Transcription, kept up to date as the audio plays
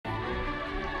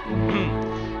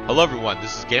Hello everyone,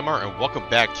 this is Gamer, and welcome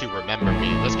back to Remember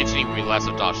Me. Let's continue where we last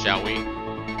left off, shall we?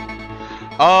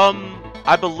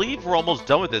 I believe we're almost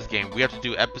done with this game. We have to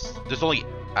do there's only...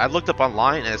 I looked up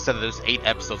online, and it said that there's 8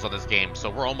 episodes on this game, so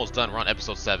we're almost done. We're on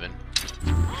episode 7.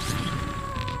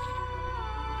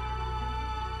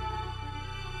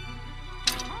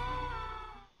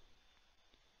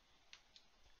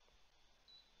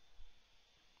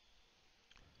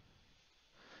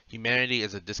 Humanity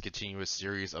is a discontinuous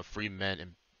series of free men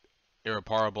and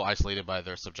irreparable, isolated by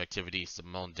their subjectivity.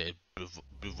 Simone de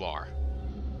Beauvoir.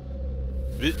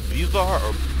 Beauvoir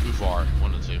or Beauvoir?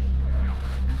 One of the two.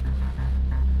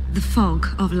 The fog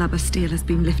of La Bastille has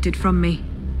been lifted from me.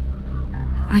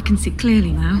 I can see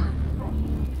clearly now.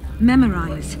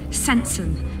 Memorize,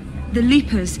 Sensen, the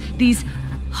Leapers, these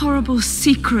horrible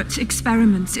secret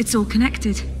experiments, it's all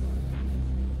connected.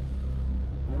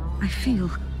 I feel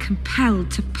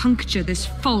compelled to puncture this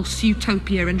false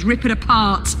utopia and rip it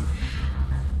apart.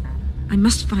 I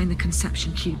must find the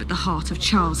conception cube at the heart of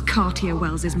Charles Cartier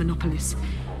Wells's Mnemopolis.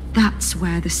 That's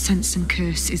where the sense and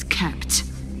curse is kept.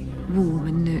 Warm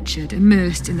and nurtured,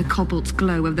 immersed in the cobalt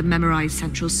glow of the memorized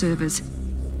central servers.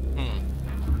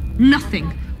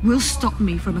 Nothing will stop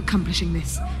me from accomplishing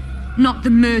this. Not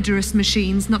the murderous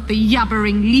machines, not the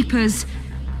yabbering leapers,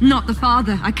 not the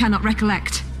father I cannot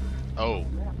recollect. Oh.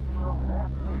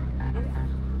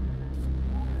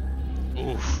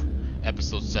 Oof.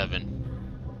 Episode 7.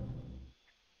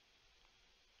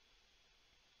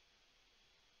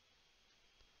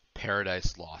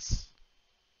 Paradise Lost.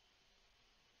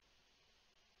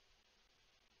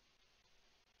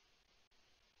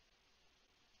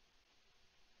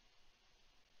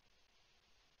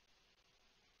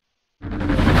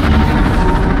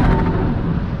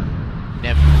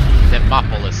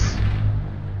 Mnemopolis.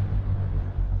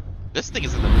 This thing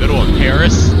is in the middle of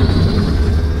Paris.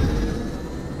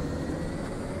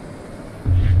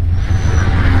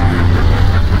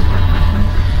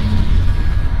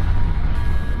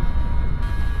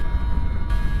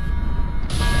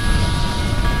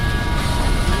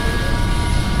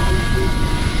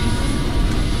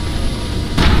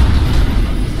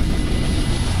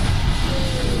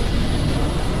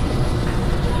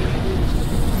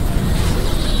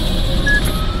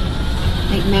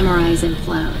 Memorize and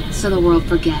implode, so the world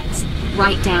forgets.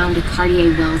 Right down to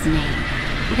Cartier Well's name.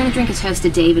 We're gonna drink a toast to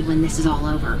David when this is all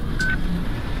over.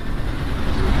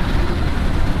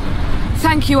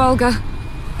 Thank you, Olga.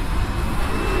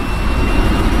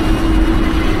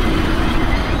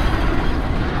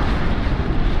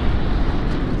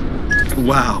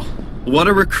 Wow, what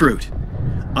a recruit.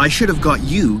 I should have got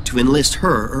you to enlist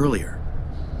her earlier.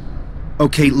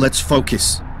 Okay, let's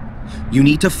focus. You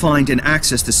need to find and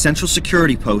access the central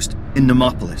security post in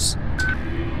Mnemopolis.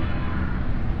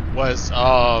 Was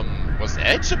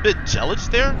Edge a bit jealous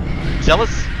there?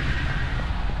 Jealous?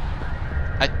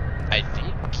 I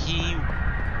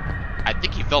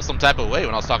think he felt some type of way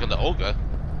when I was talking to Olga.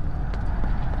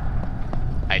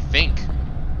 I think.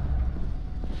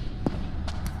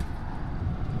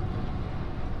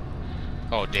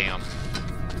 Oh damn.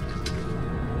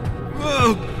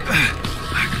 Oh.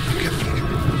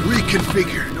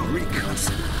 Reconfigure. No,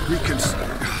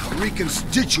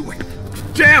 reconstitute.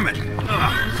 Damn it!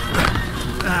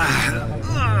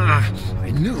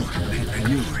 I knew. I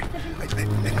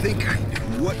think I knew.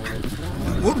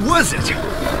 What was it?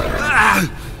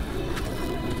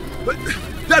 But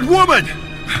that woman!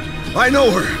 I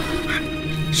know her.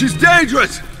 She's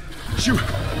dangerous. She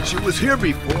was here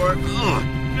before.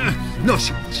 No,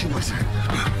 she wasn't.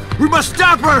 We must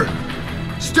stop her!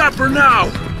 Stop her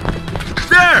now!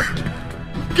 There!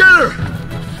 Get her!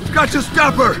 We've got to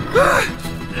stop her!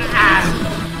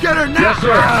 Get her now! Yes,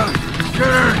 sir! Get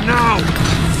her now!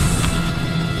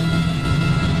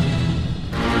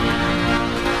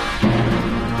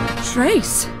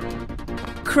 Trace.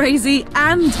 Crazy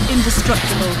and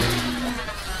indestructible.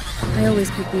 I always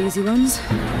pick the easy ones.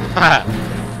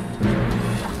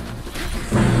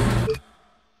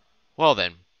 Well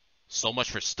then, so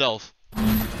much for stealth.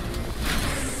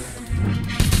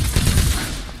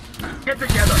 Get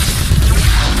together!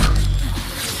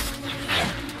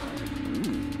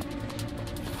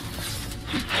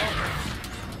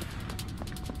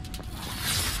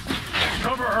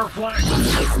 Cover her flank!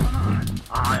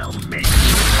 I'll make you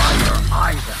fire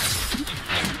either!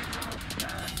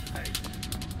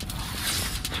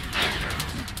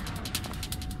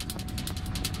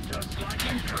 Just like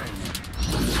in training.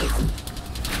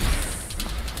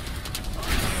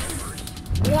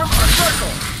 Form a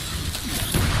circle!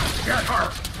 Get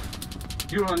her!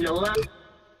 You on your left?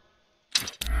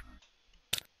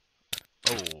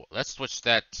 Oh, let's switch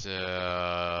that to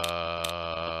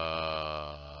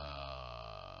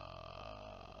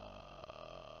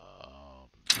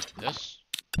this.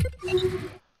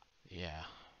 Yeah.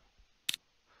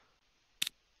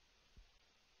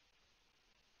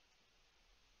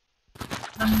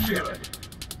 Shit.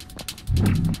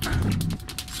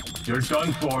 You're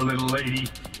done for, little lady.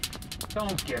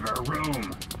 Don't give her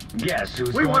room. Guess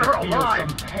who's going to feel some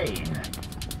pain?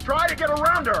 Try to get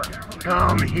around her!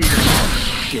 Come here.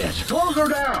 Shit. Close her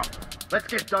down. Let's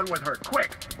get done with her,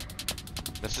 quick!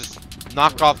 Let's just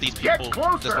knock off these Get people.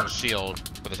 closer. This one's shield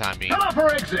for the time being. Cut off her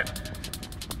exit.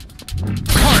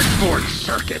 Cardboard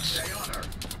circuits.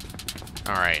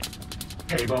 Alright.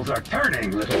 Tables are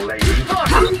turning, little lady.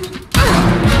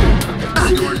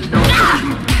 You're no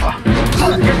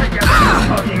get together.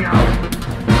 Fucking out.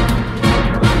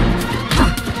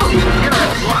 Get her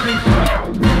bloody throw.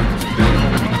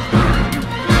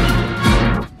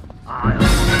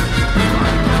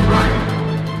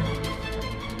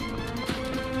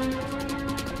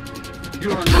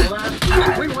 You're the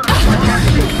last. We want to protect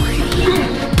you.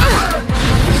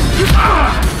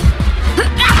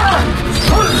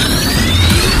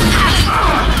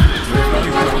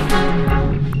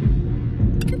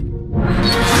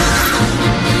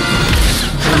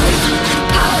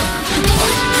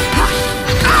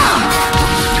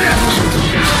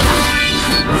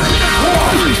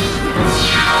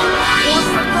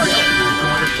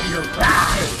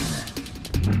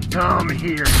 Come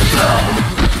here.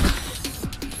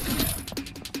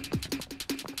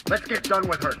 Let's get done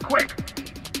with her, quick!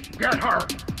 Get her!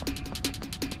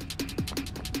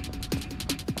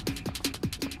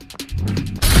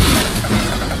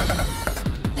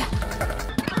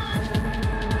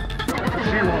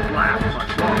 She won't last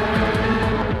much longer.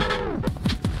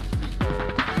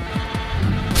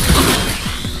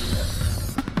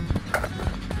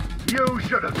 You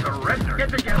should have surrendered! Get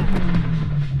together!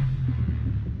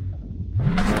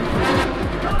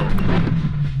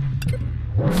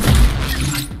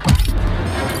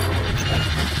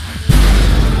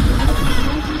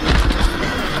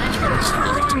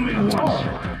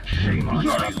 Shame on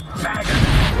you, faggot!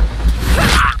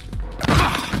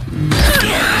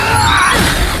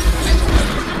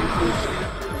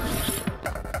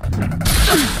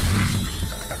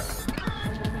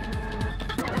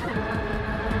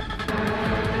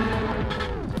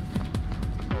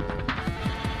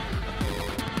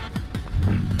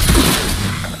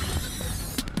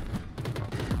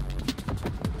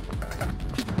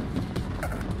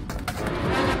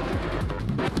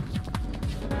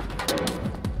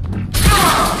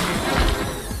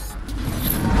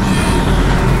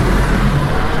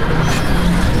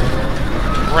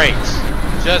 Great.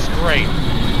 Just great.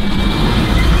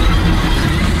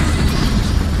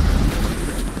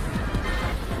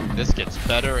 This gets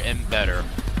better and better.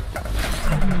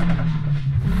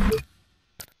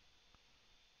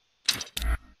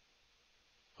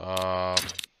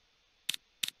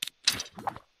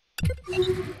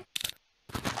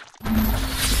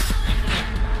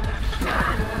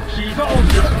 She's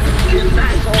Olga!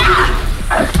 That's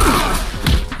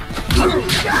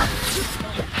Olga!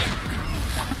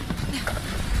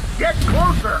 Get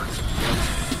closer!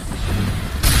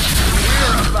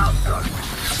 We're about done.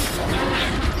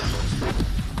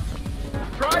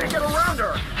 Try to get around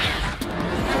her!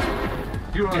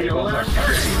 You're on your last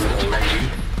turn, little lady.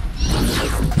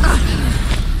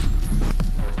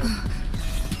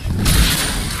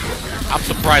 I'm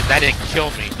surprised that didn't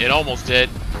kill me. It almost did.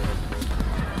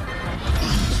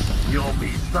 You'll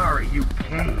be sorry you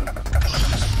came.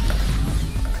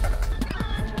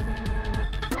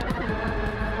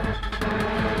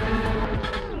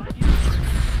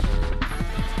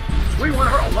 We want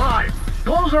her alive!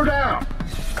 Close her down!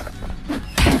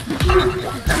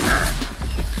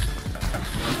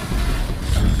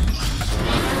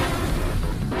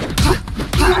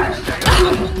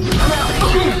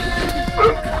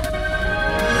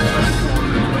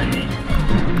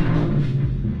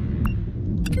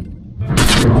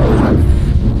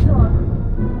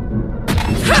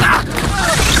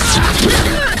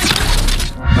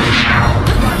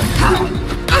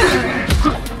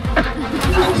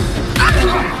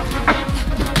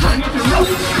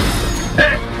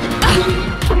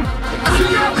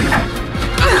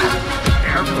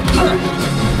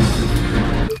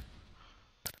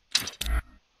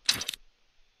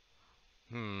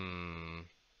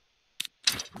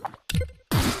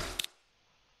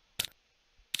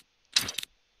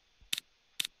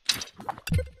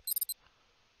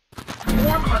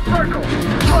 Form a circle!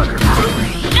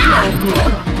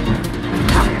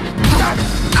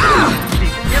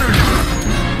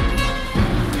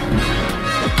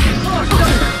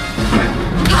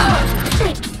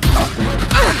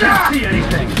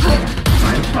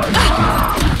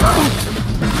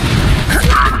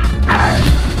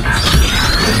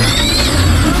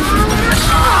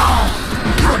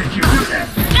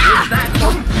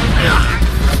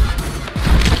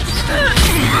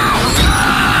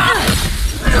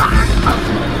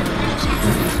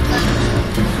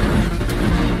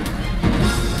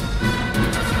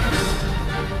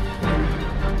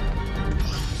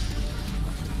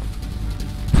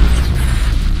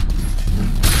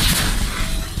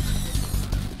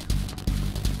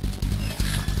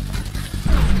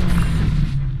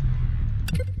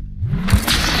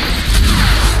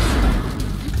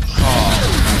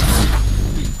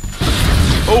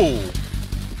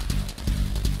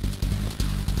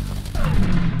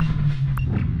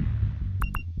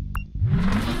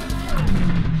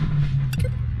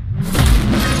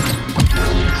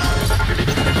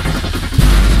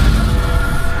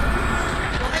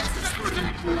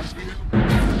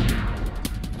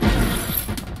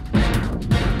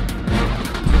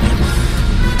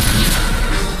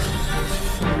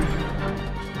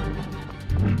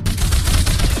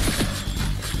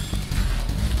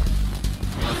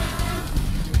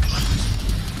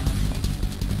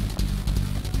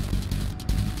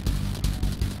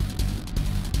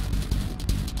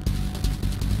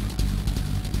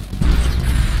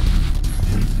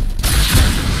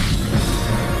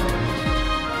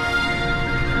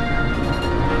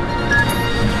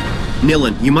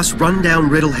 Nilin, you must run down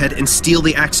Riddlehead and steal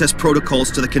the access protocols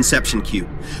to the conception cube.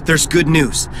 There's good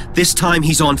news. This time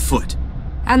he's on foot.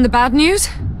 And the bad news?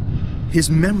 His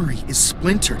memory is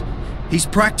splintered. He's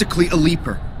practically a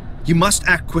leaper. You must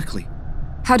act quickly.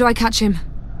 How do I catch him?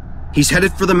 He's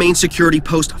headed for the main security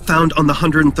post found on the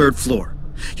 103rd floor.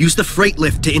 Use the freight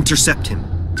lift to intercept him.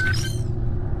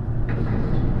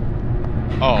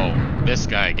 Oh, this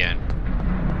guy again.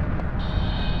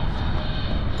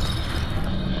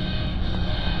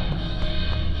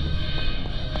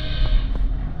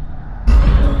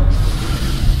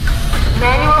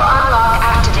 Manual unlock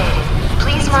activated.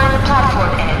 Please mind the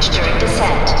platform edge during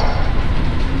descent.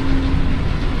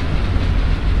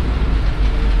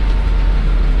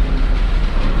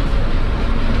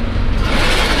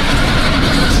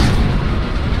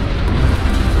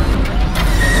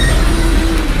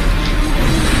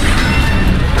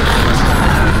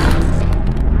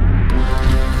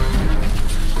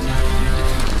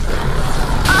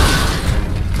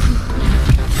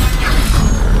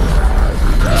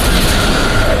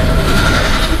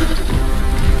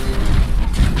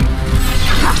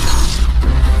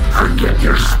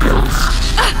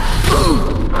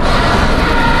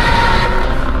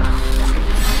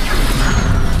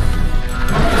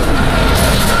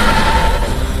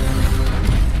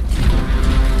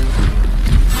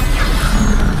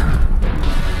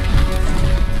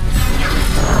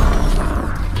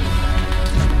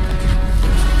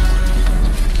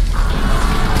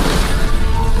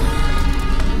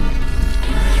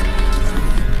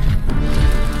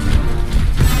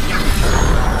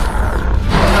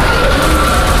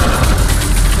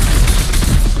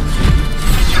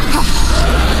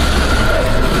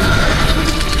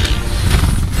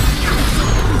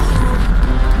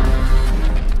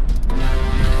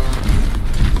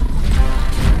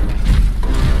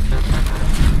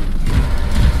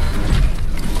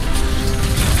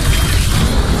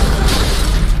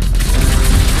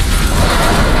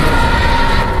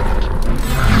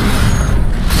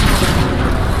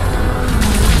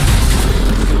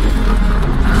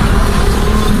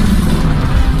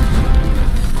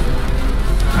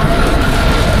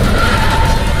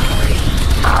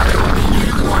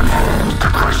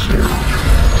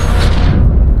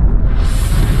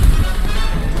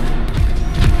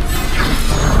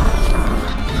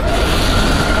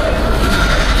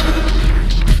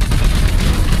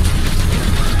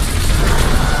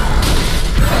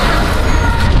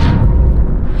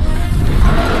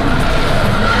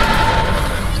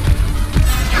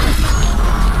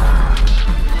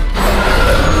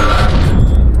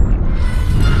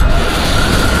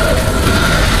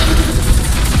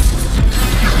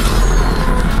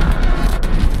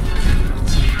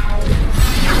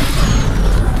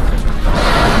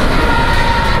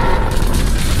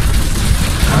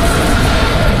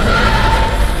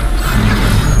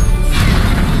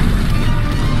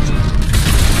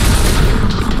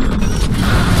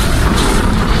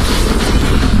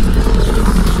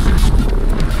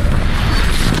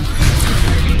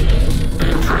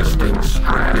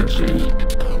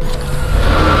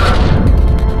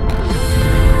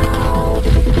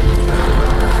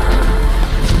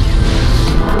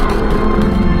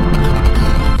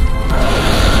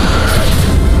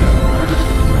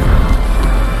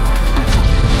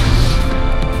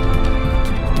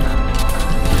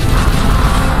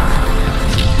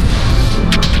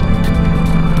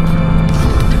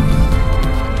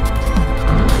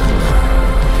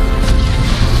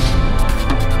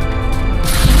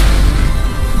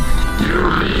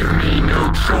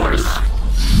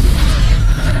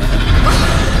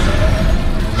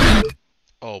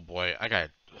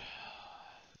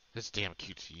 This damn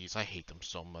QTEs, I hate them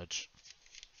so much.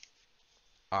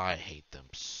 I hate them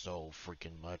so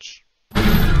freaking much.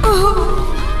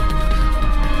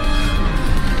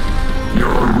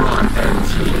 Your run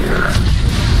ends here.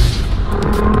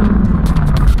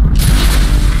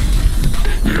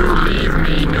 You leave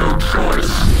me no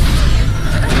choice.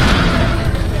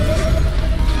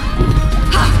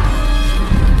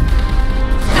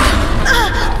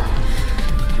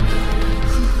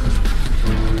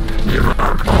 Give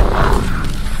up all out.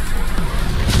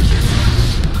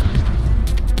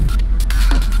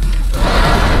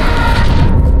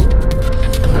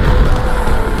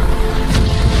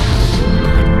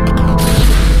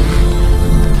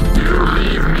 You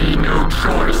leave me no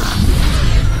choice.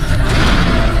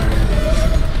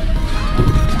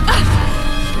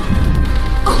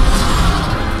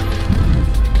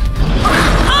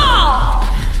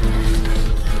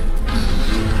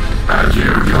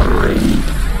 Adieu, young lady.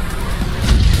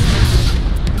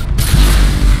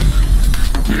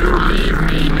 You leave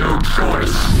me no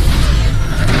choice.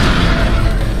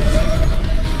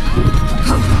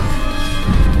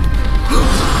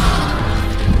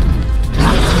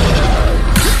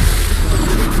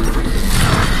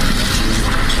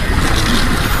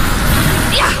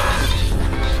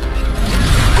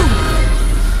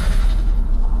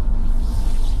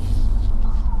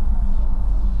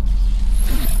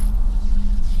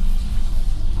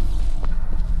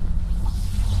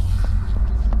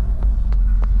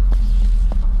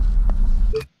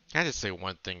 Can I just say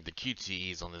one thing? The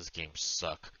QTEs on this game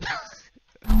suck.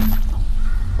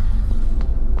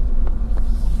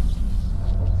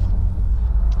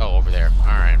 Oh, over there.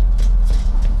 Alright.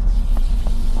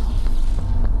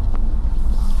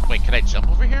 Wait, can I jump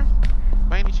over here?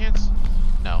 By any chance?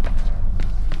 No.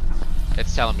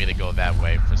 It's telling me to go that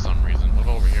way for some reason. What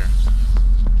about over here?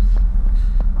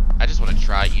 I just want to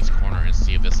try each corner and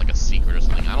see if there's like a secret or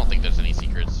something. I don't think there's any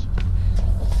secrets.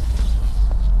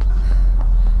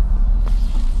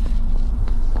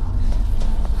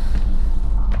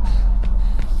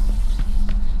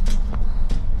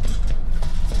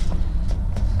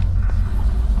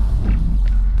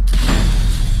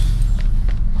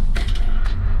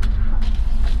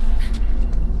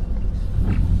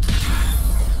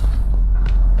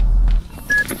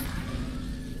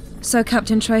 So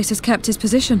Captain Trace has kept his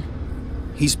position.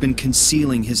 He's been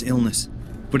concealing his illness,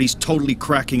 but he's totally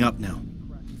cracking up now.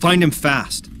 Find him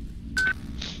fast.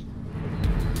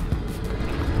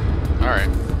 Alright.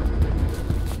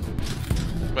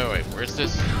 Wait, where's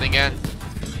this thing at?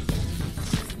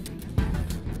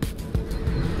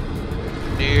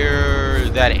 Near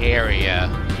that area.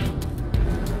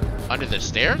 Under the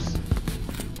stairs?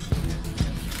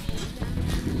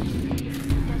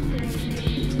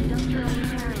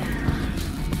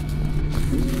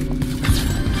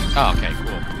 Oh, okay,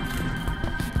 cool.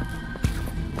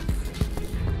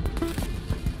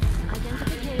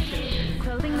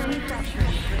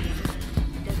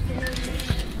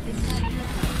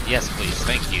 Yes, please,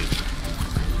 thank you.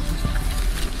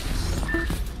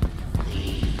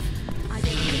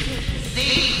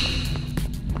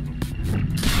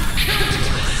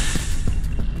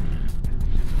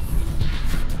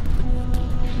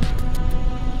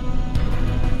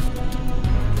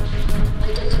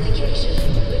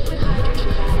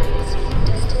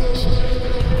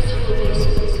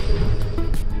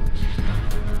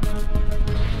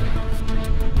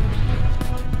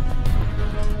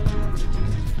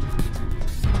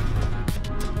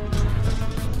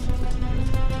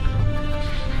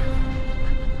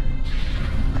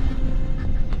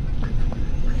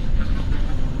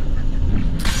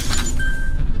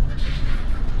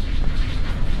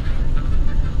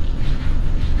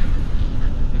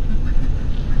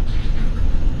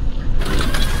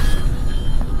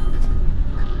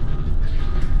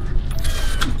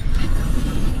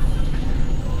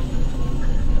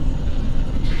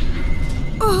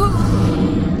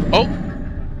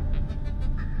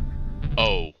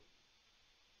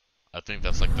 I think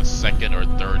that's like the second or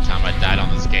third time I died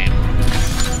on this game.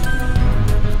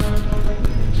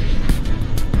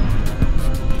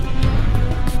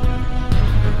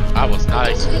 I was not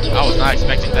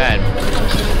expecting that.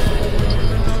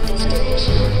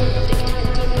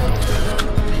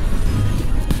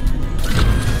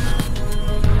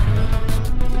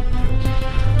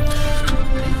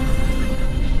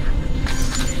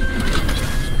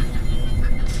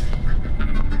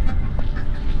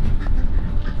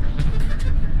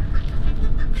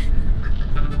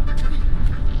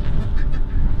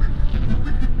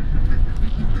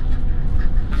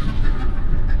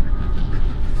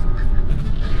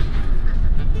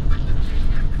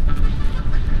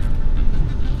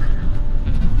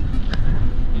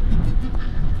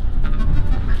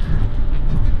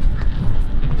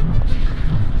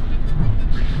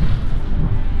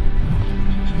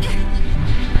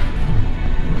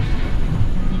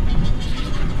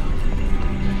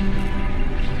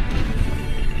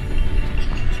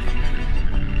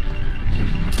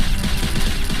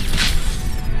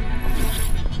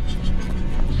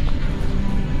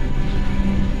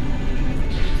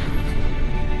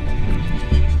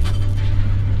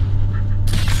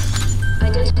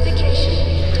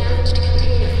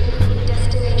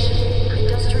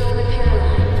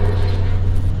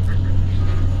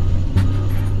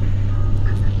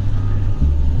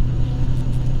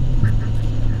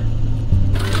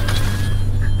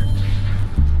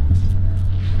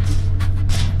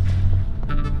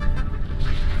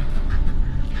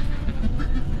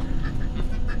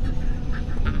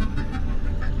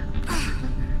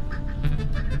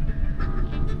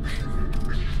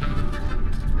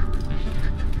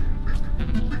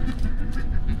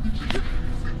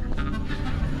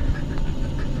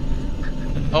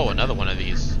 Oh, another one of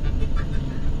these.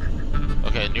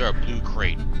 Okay, near a blue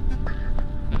crate.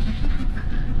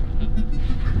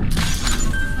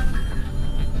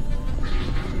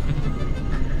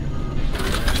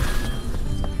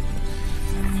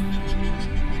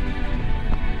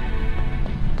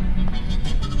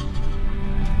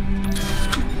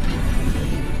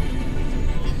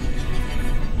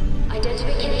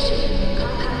 Identification,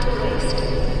 compact waste,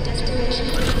 destination,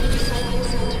 recycling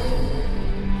center.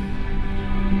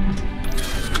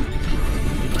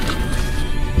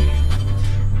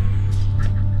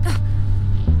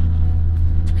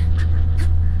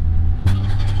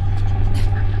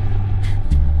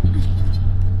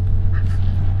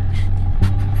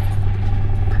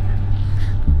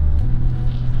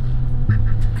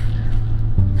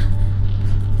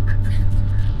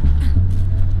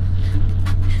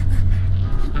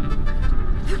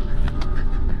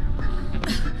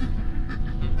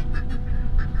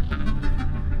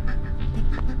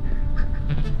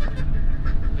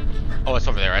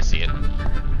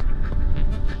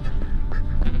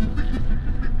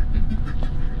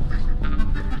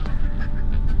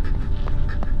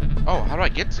 Oh, how do I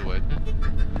get to it?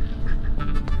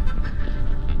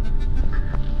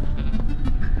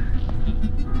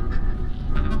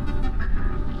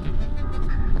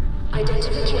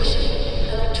 Identification.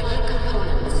 Electronic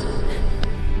components.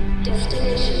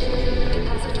 Destination.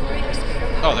 Depository of spare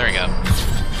parts. Oh, there we go.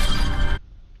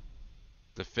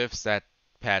 The 5th stat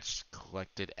patch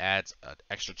collected adds an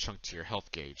extra chunk to your health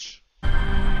gauge.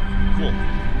 Cool.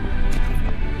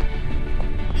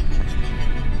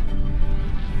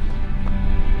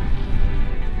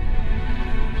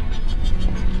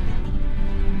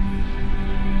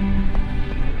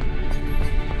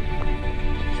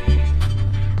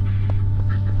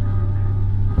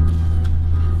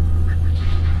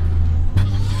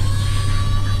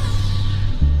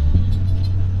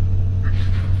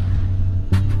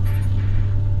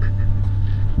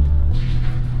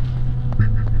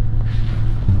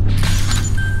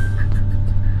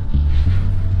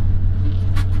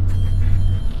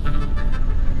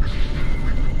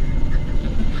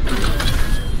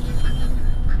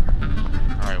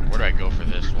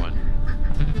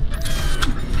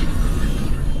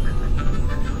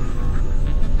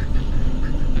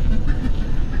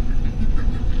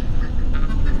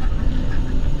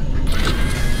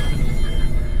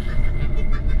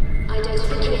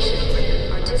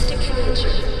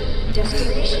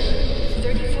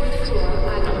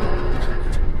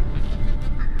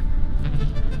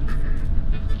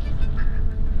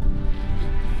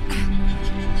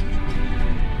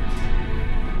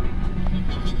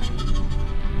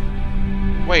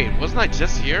 Wait, wasn't I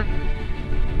just here?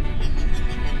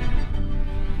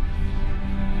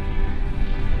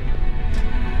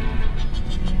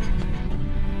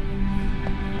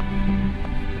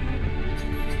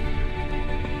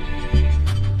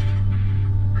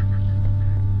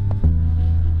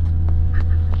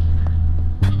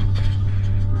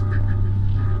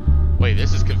 Wait,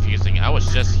 this is confusing. I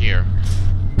was just here.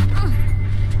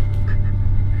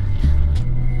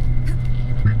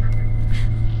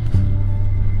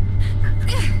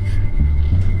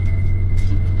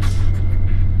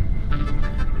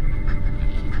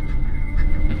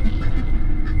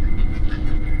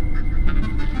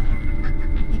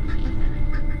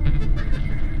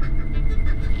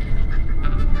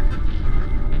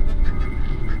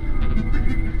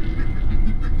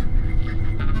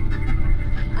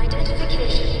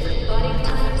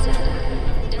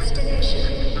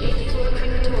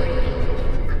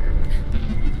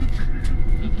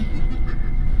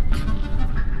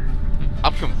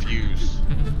 I'm confused.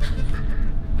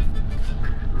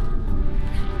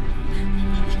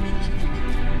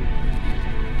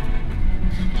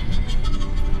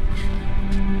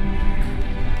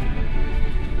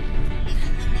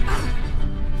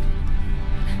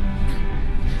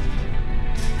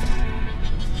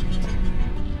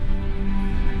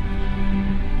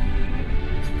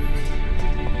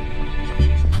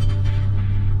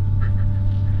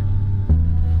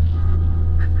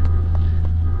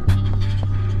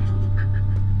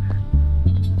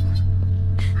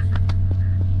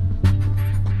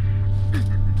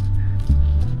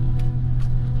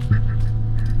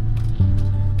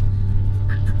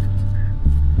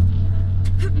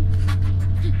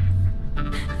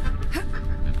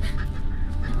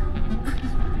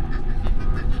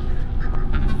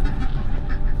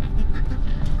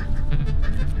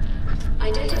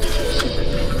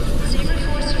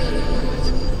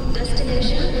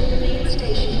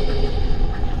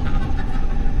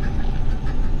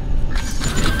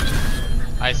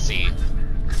 I see.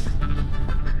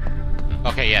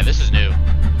 Okay, yeah, this is new.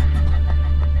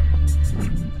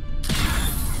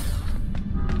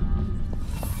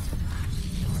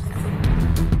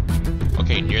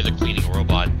 Okay, near the cleaning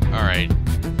robot. Alright.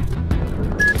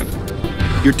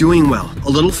 You're doing well. A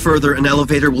little further, an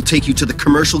elevator will take you to the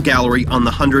commercial gallery on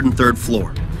the 103rd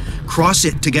floor. Cross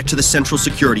it to get to the central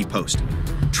security post.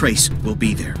 Trace will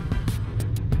be there.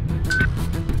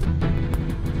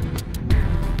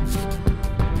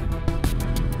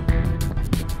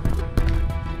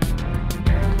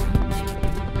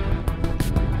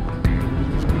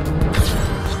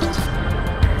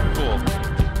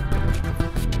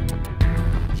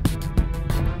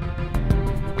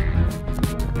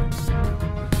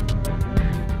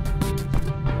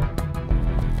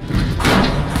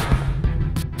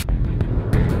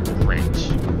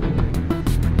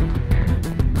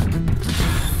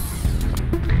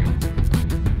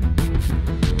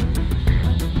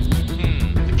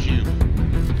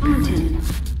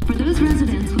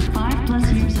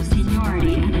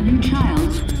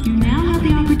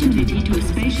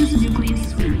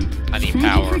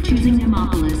 Thank you for choosing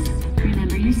Mnemopolis.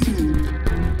 Remember you soon.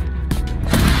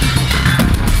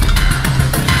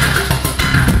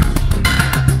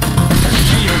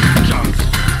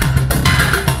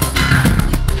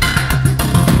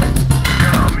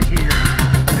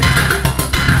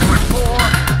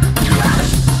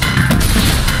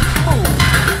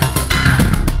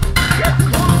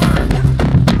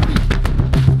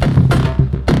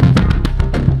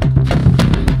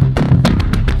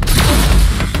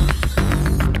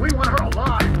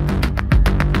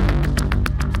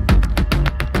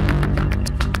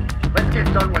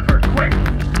 done with her, quick!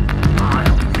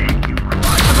 I'll make you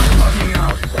cry for the fucking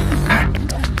out!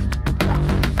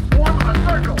 Form a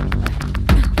circle!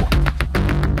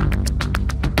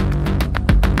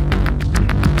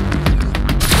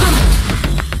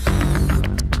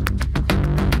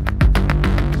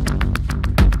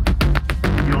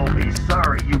 You'll be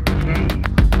sorry you came.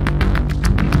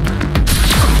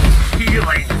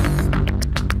 Healing!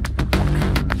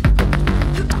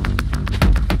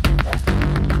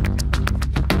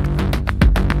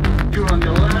 You're on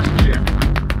your last chip.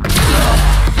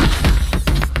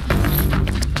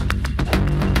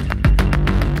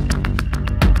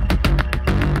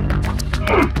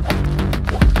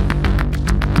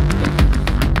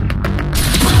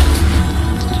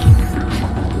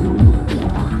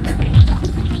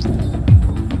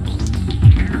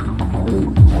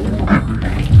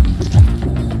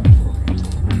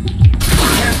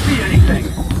 Can't see anything.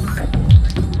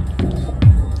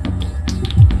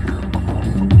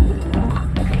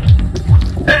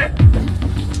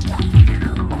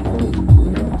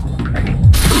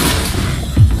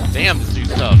 Damn, this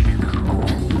dude's tough.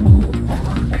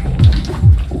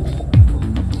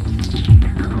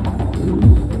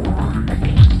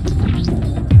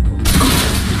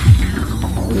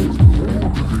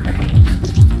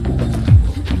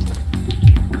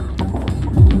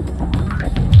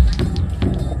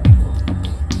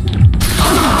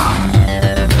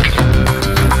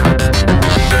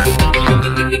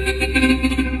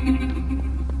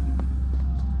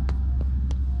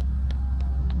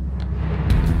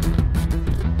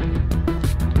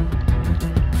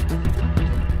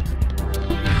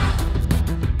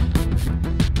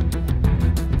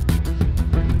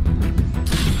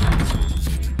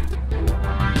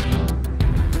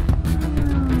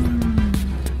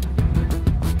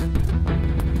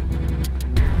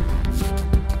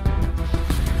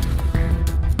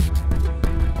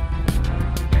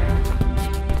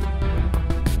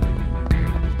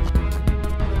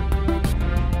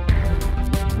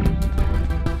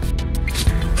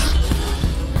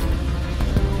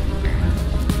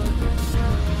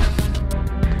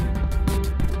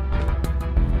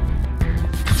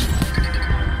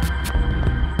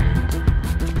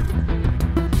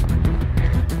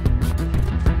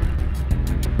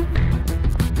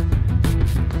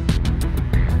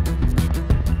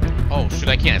 Oh shit,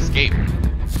 I can't escape.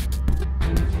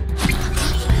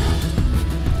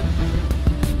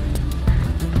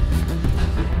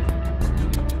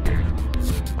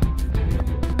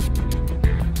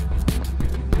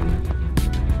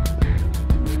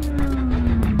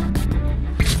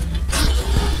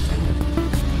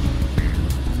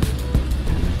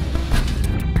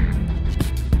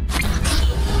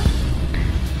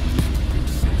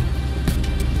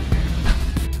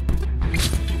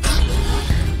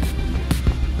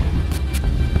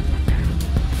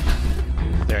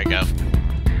 There we go.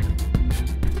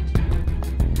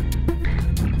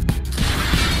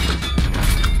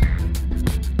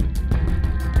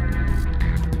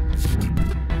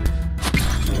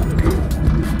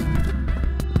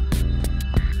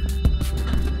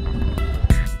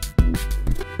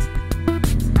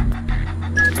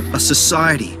 A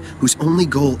society whose only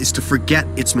goal is to forget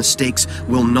its mistakes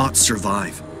will not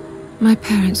survive. My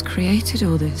parents created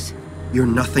all this. You're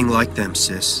nothing like them,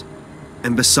 sis.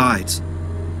 And besides,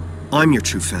 I'm your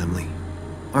true family,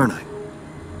 aren't I?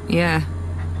 Yeah.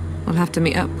 We'll have to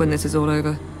meet up when this is all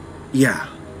over. Yeah,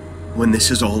 when this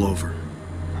is all over.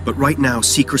 But right now,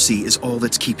 secrecy is all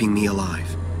that's keeping me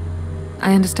alive.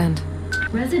 I understand.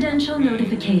 Residential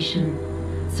notification.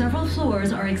 Several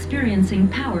floors are experiencing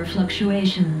power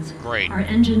fluctuations. Great. Our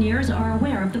engineers are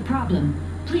aware of the problem.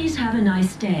 Please have a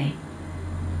nice day.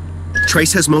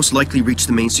 Trace has most likely reached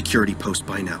the main security post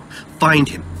by now. Find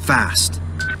him, fast.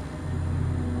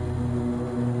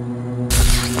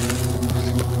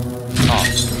 Oh.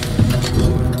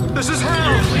 This is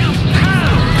hell!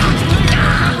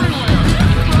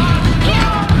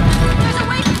 There's a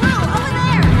way through over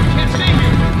there! Can't see me!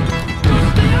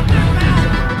 Stay up there,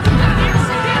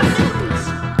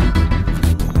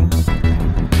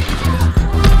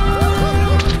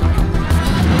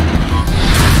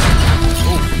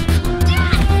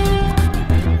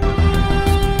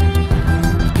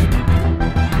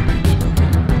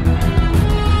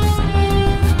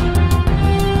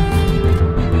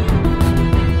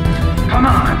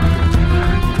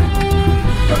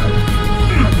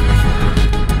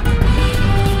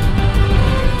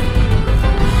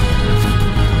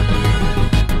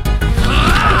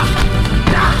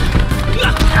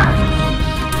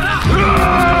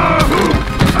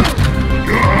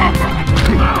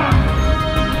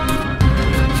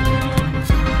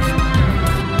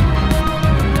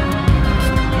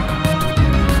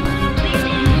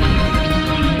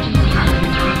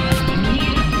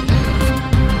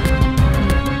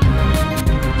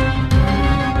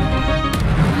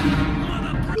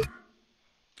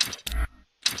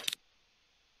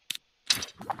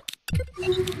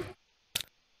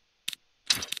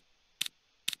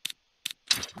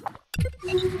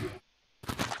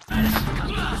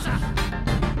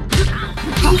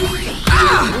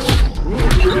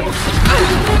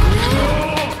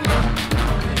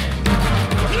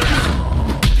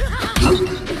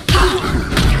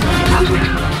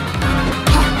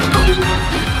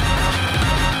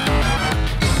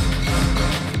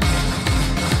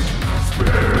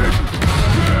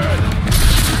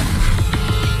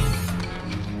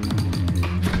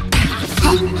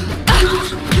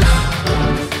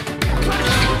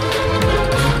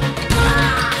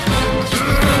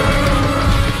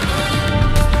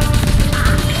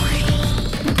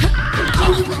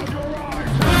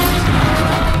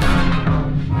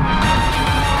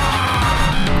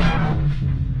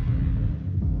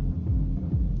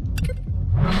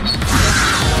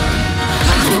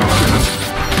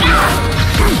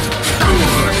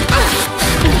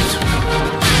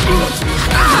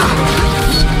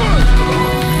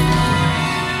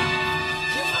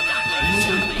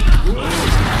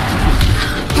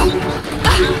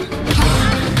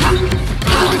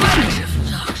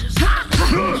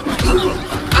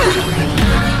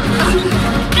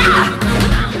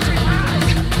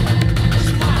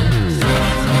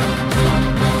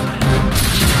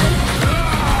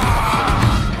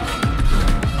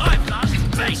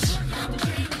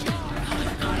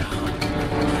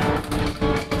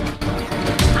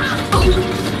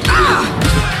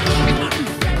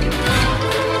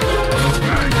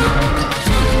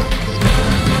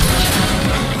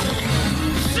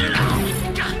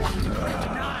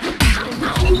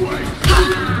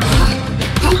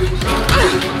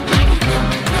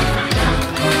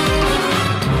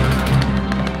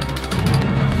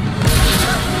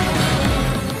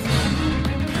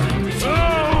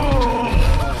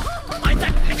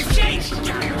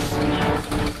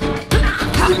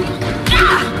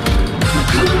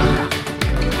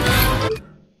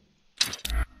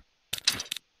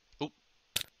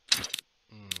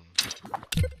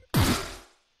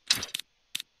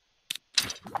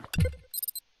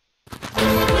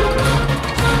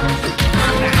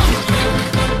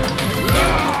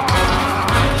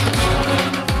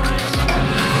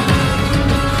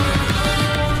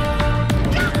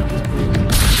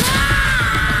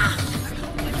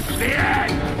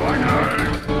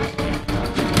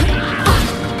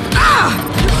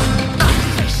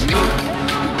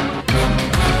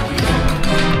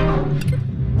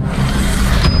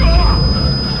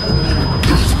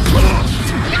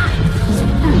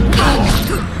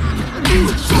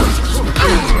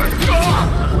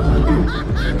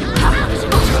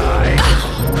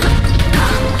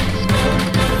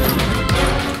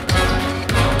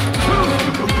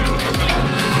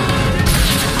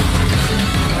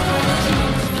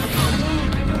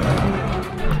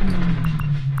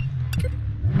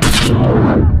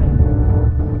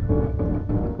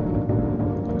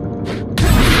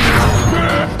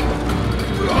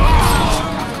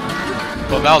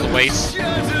 Well, that was a waste.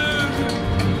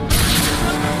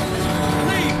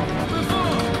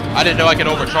 I didn't know I could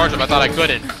overcharge him. I thought I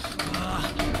couldn't.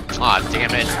 Aw, damn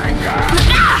it.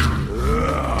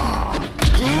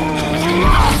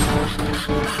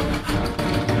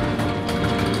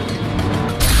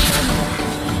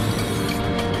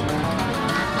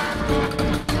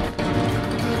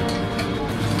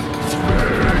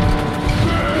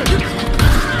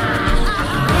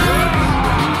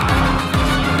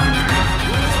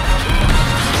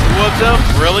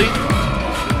 Really?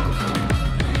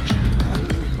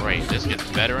 Great, this gets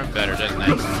better and better, doesn't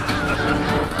it?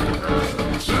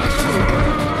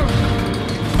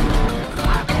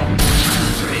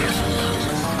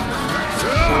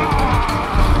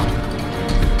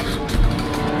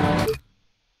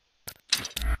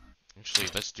 Actually,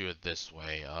 let's do it this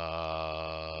way.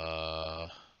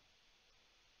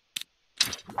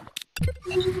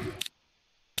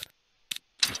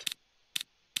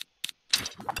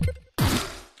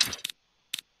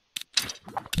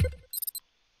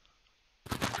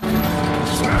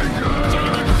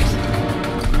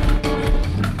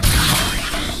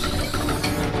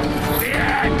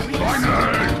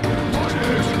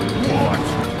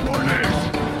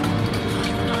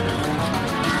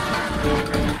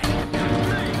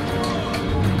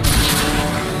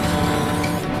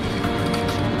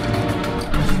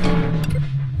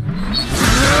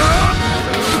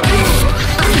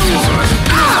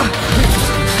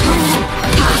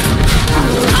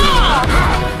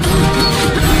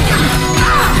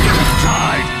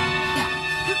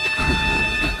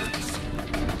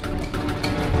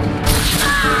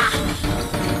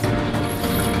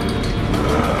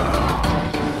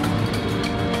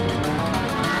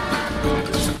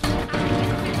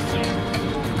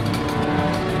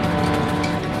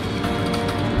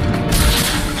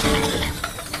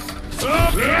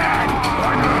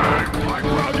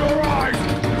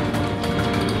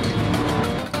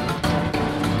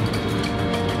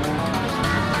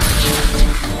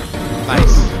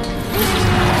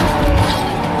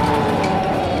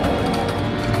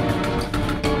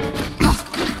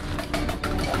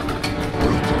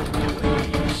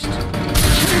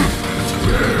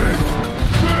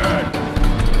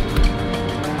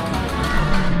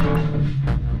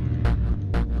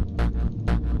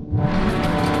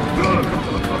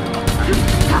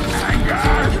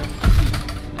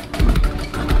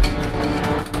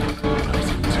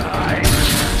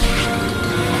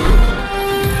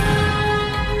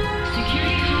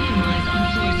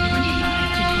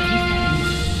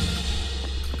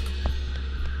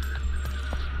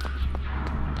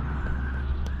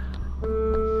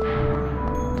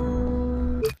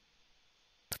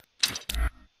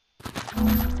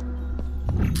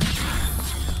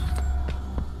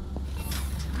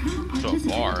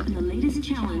 In the latest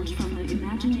challenge from the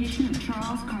imagination of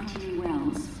Charles Cartier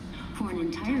Wells. For an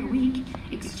entire week,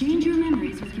 exchange your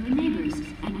memories with your neighbors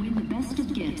and win the best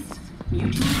of gifts.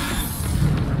 Mutual trust.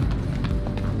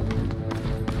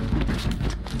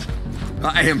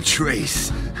 I am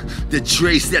Trace. The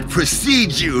Trace that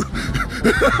precedes you.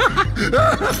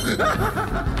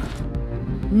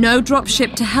 No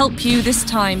dropship to help you this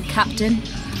time, Captain.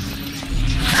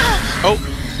 Oh.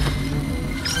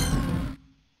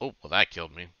 Oh, well that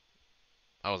killed me.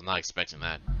 I was not expecting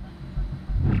that.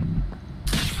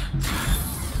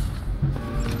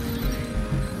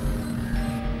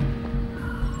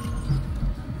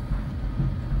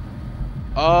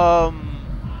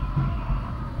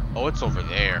 Oh, it's over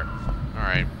there.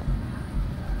 Alright.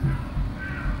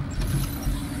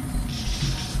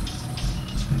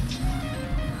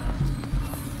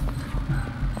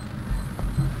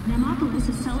 Mnemopolis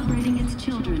is celebrating its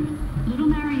children. Little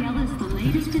Mariella is the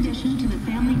latest addition to the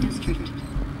family district.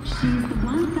 She is the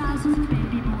 1000th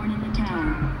baby born in the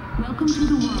tower. Welcome to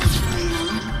the world,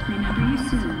 Mariella. Remember you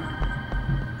soon.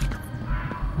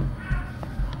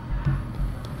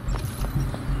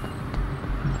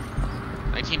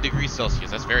 Degrees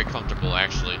Celsius. That's very comfortable,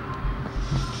 actually.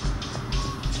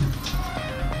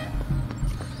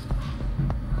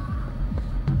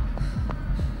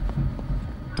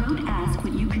 Don't ask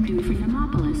what you can do for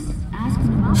Mnemopolis. Ask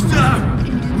Mnemopolis. Stop!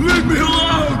 Leave me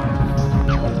alone!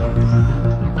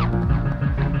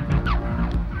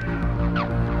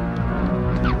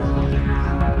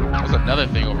 There's another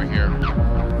thing over here.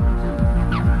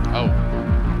 Oh.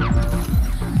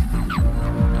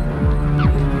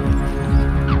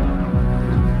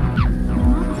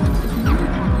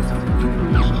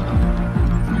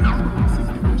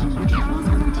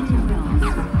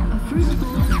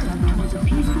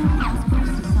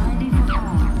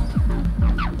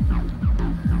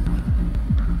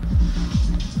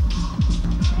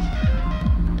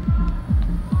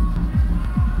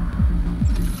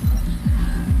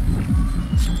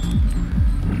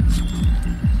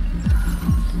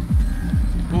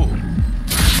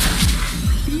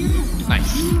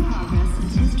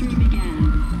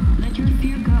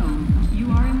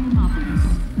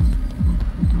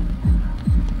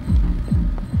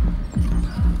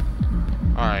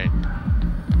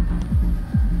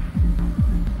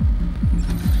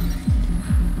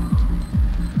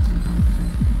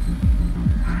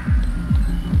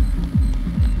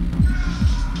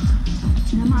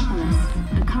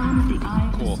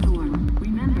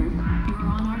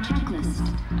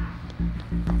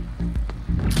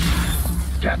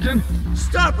 Captain.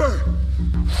 Stop her!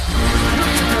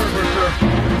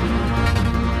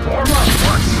 Form up,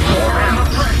 form the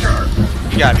pressure.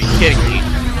 You gotta be kidding me.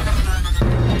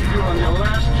 You're on your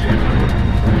last chip.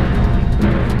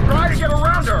 Try to get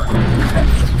around her.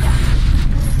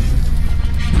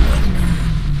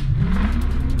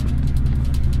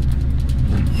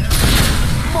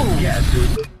 Move. Yeah,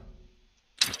 dude.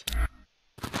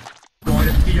 Going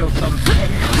to feel some pain.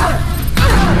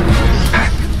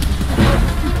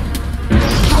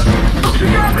 She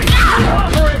got me!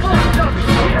 Operate like dummy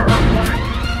here!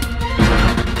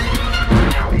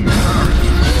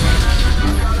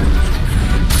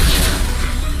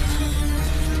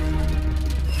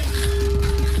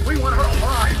 We want her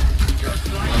alive! Just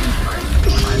like you tried.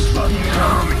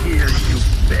 Come here, you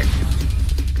bitch!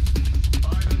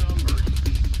 By the numbers.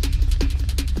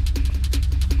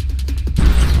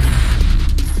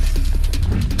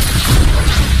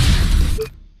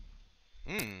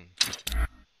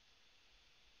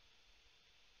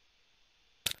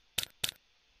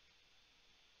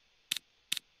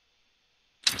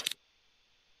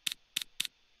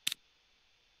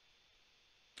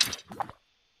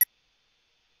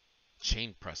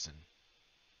 Chain pressing.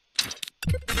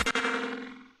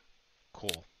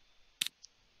 Cool.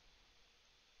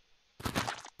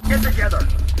 Get together!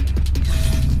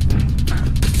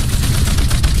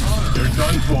 You're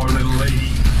done for, little lady.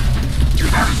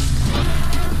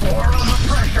 Pour on the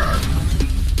pressure!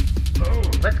 Oh,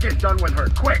 let's get done with her,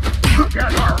 quick!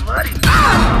 Get her ready!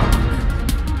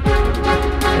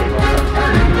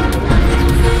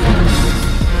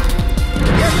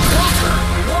 Get closer!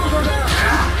 Closer down!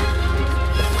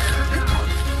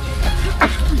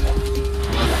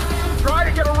 Try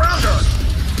to get around her!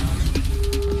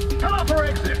 Cut off her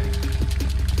exit!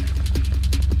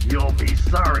 You'll be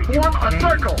sorry. Form a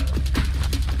circle!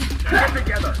 Get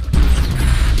together!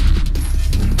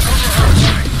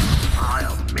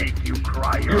 I'll make you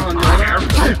cry. You're on your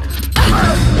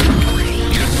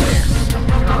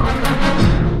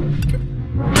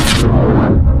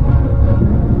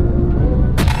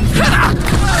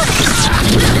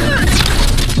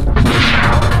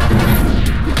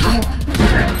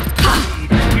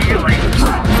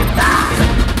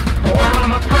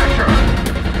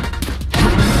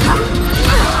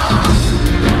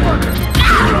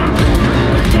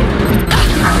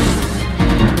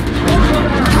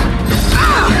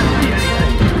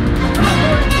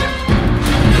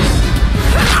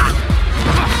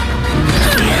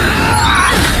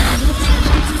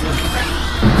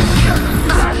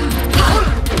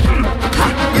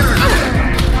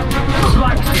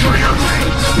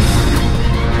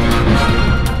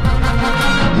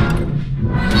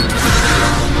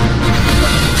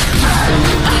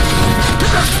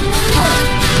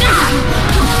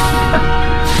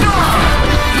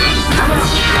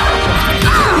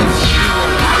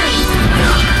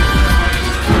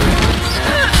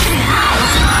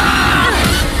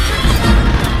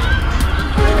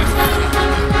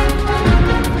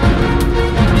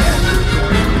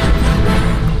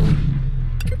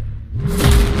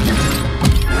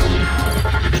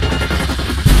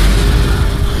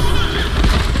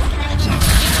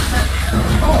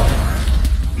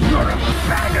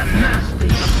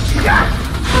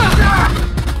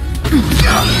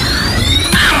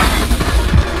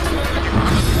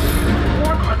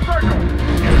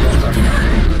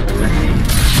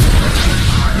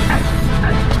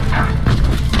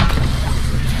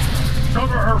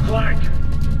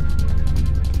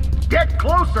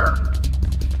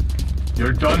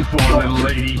You're done for, little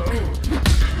lady. Sorry,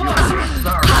 I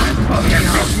can't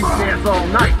make you dance all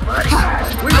night, buddy.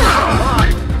 We are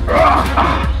alive.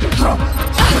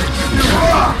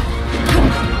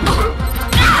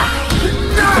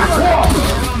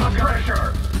 On the pressure.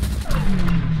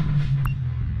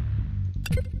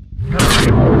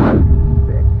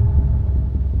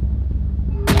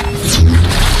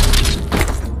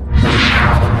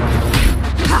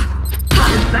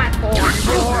 Is that all?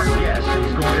 Yes,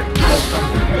 he's going to feel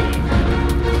some pain.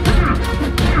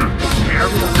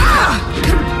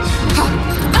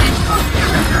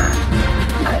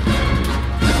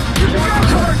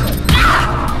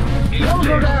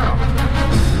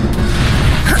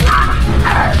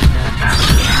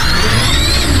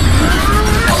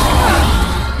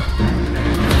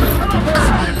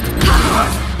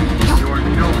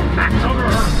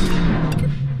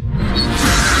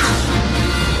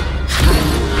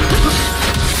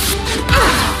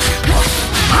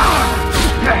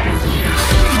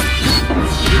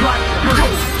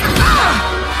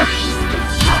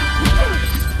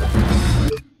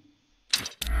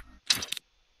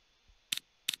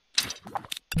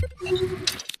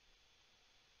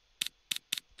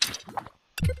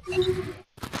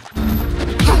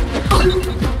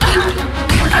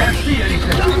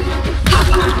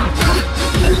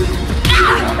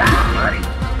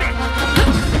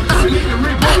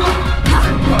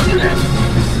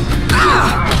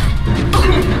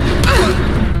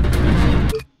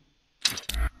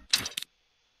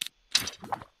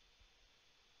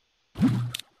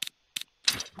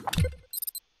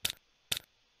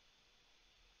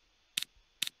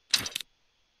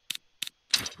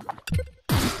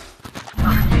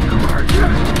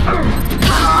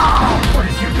 What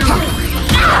did you do?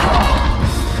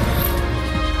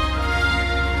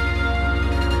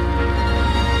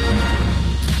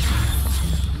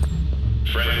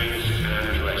 Friends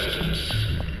and residents,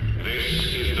 this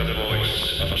is the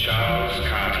voice of Charles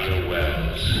Cartier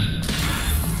Wells.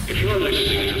 If you are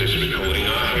listening to this recording,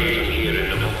 our haven here in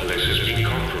Mnemopolis has been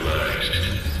compromised.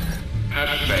 Have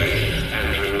faith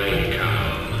and remain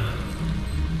calm.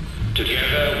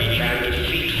 Together we can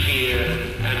defeat fear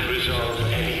and resolve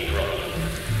any problem.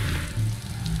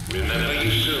 Remember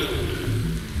you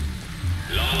soon.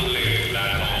 Long live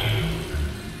Lalong.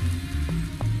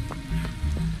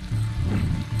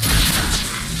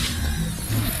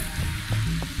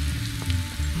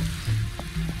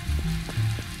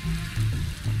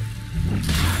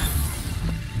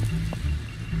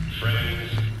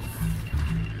 Friends.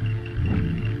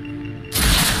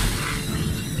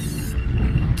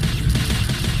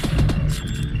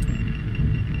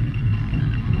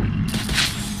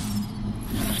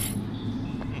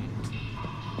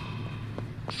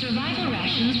 Survival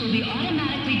rations will be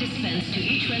automatically dispensed to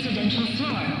each residential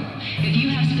floor. If you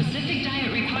have specific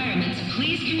diet requirements,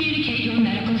 please communicate your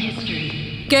medical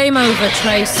history. Game over,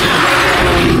 Trace.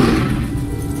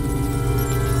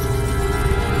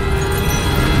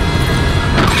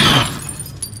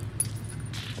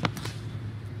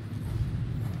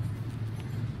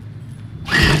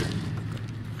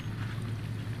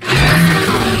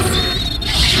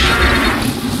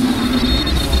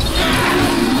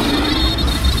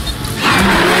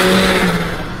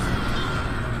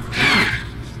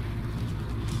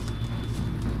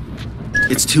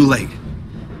 It's too late.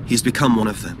 He's become one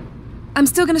of them. I'm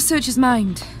still gonna search his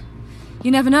mind. You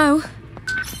never know.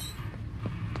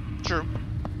 True.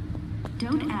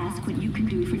 Don't ask what you can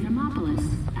do for Mnemopolis.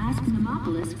 Ask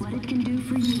Mnemopolis what it can do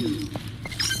for you.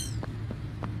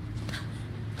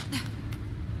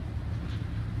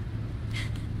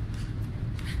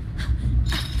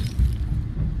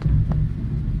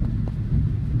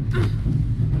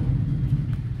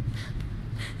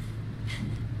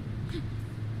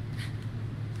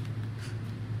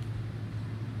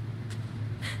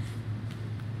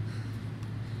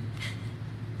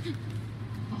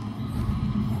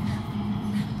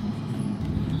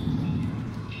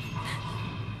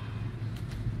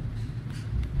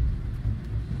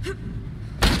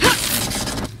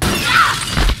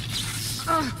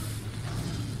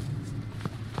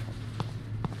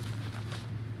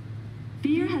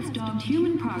 Fear has dogged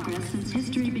human progress since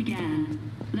history began.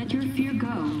 Let your fear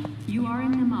go. You are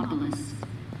in Mnemopolis.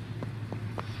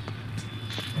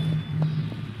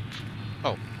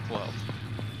 Oh, 12.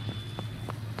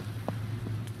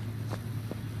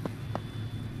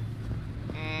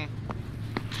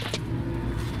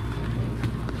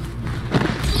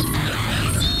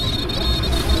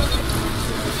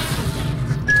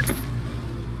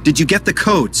 Did you get the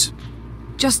codes?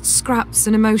 Just scraps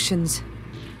and emotions.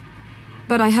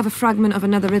 But I have a fragment of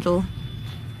another riddle.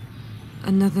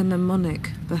 Another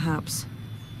mnemonic, perhaps.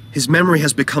 His memory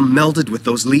has become melded with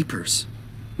those leapers.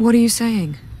 What are you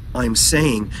saying? I'm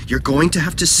saying you're going to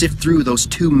have to sift through those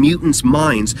two mutants'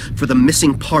 minds for the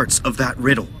missing parts of that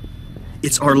riddle.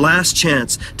 It's our last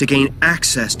chance to gain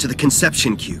access to the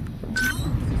conception cube.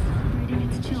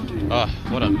 Ugh,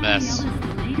 what a mess.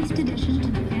 Latest addition to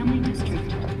the family district.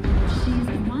 She is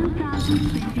the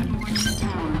 1000th baby born in the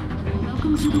tower.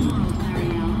 Welcome to the world,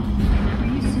 Marielle. Remember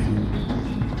you soon.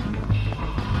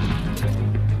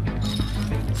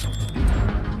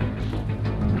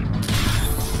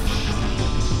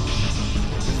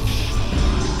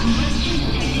 Combustion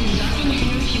detected in docking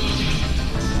air fuel tank.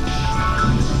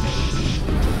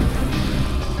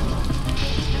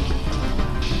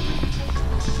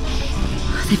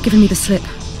 They've given me the slip.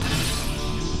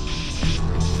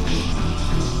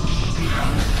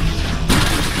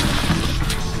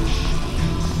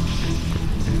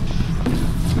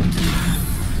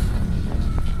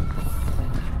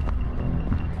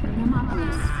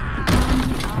 Mnemopolis, the colony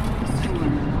of the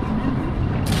storm. Remember?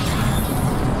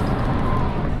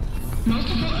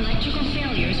 Multiple electrical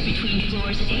failures between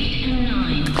floors 8 and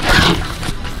 9.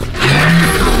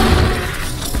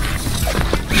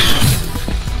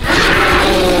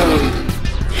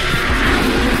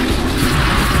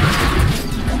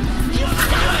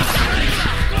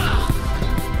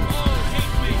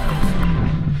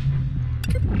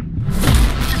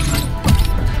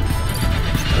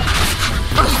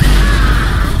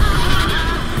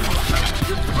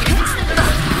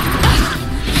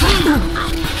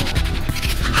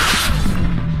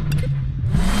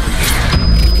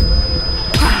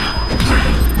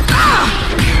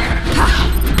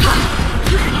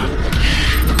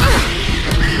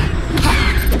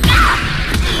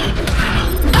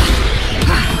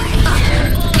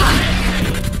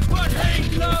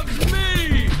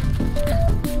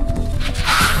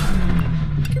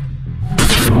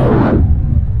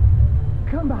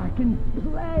 fucking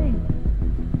play!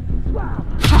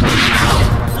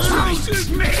 This is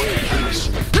me!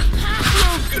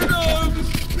 Broken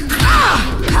arms!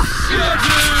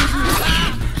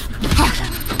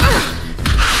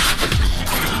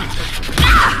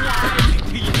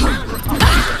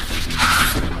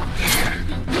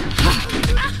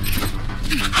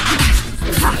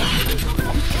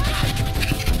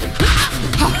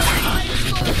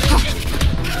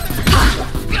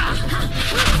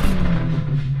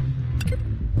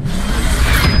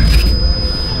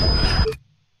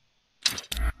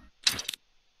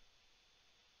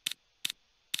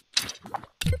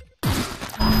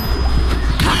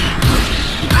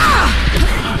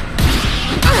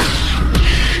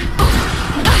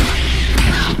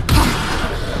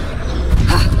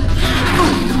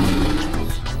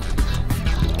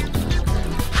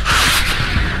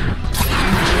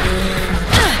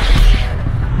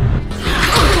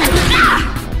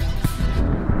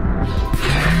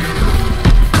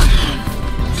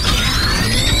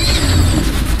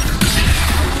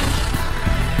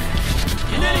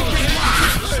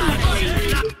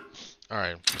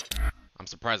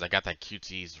 I got that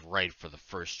QTs right for the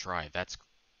first try. That's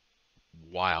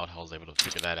wild how I was able to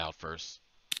figure that out first.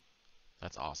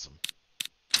 That's awesome.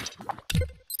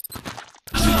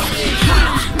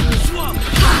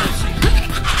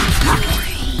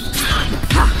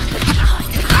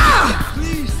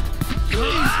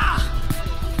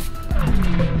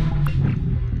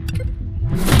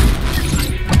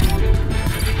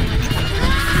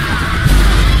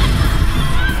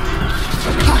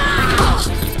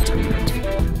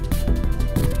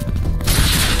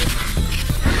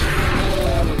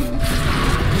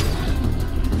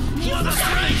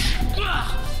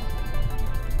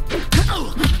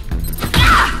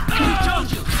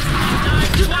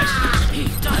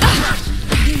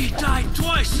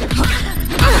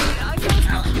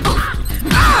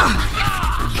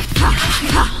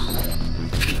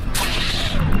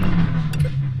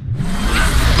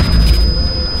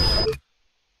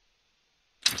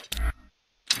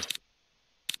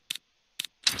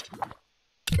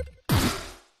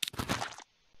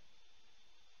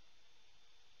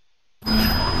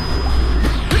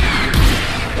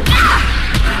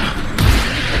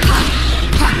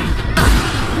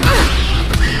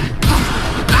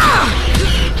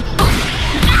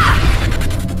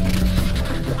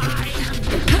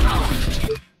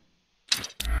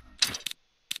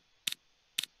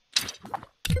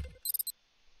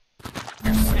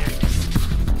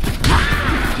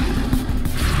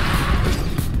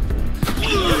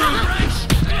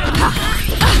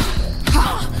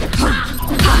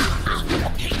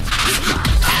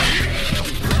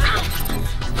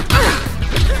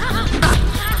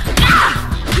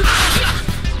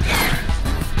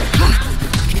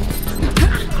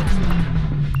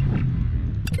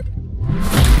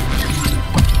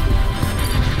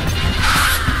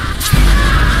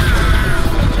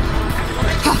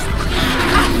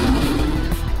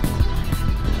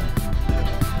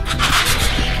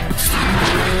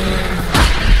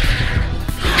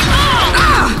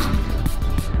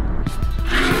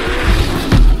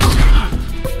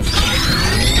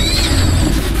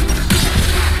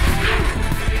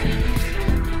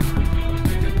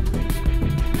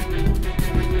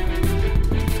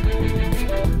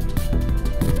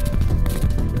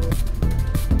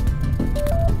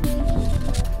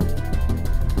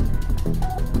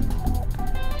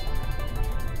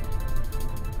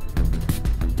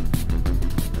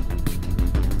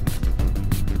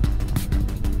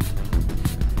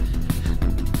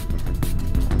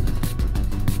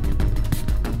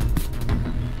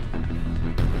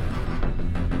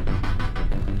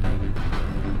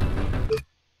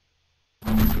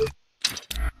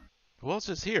 Who else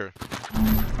is here?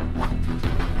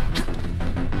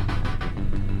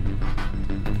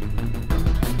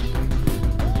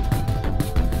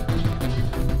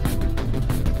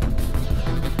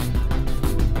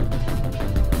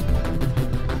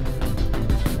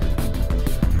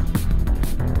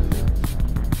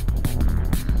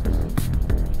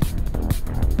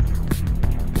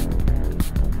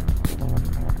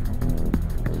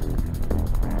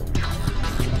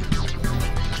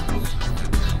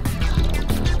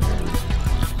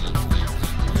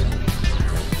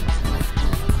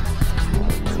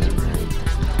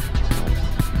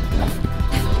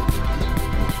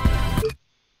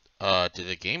 Did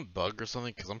the game bug or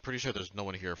something? Because I'm pretty sure there's no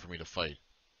one here for me to fight.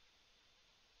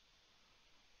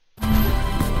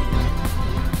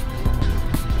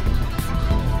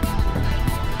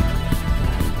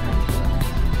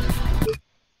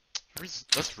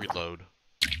 Let's reload.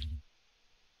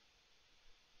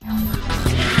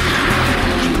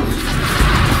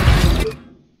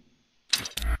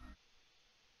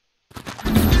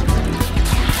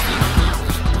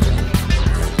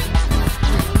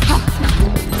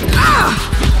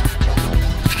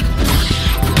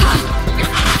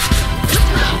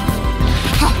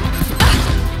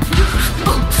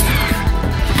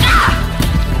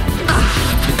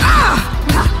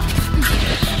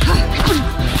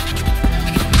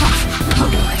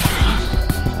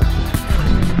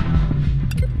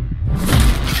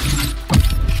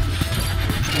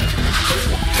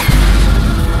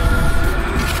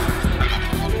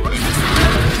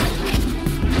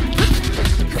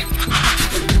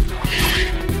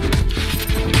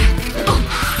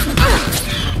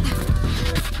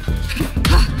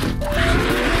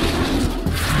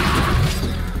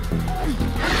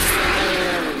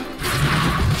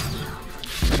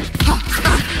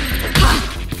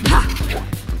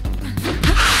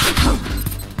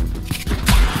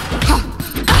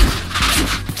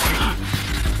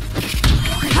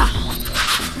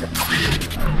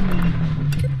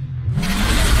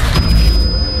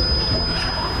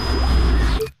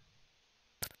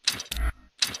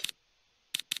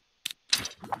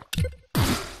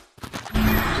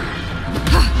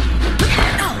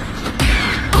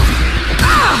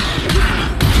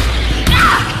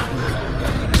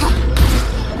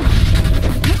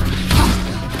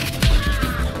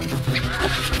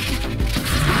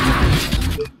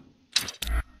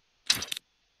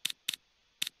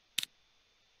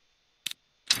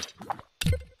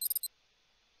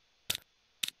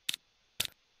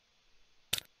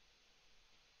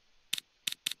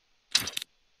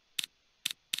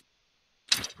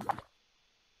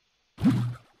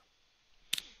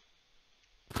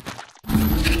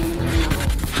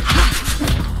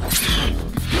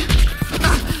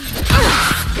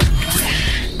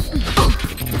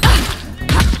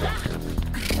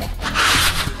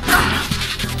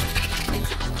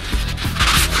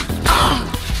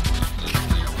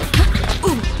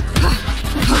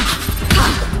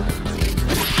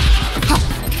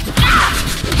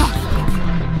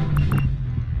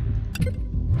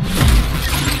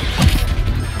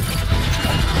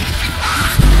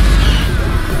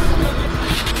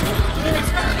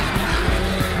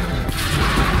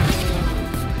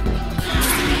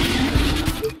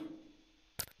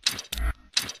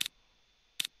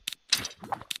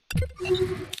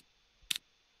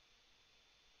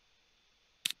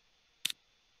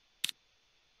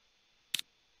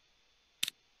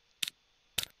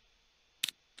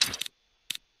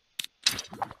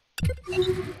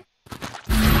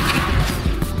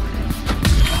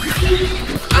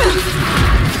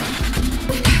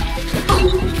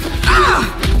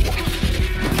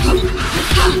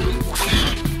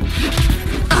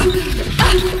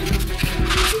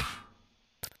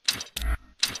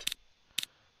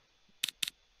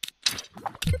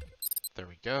 There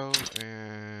we go,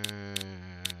 and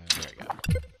there we go.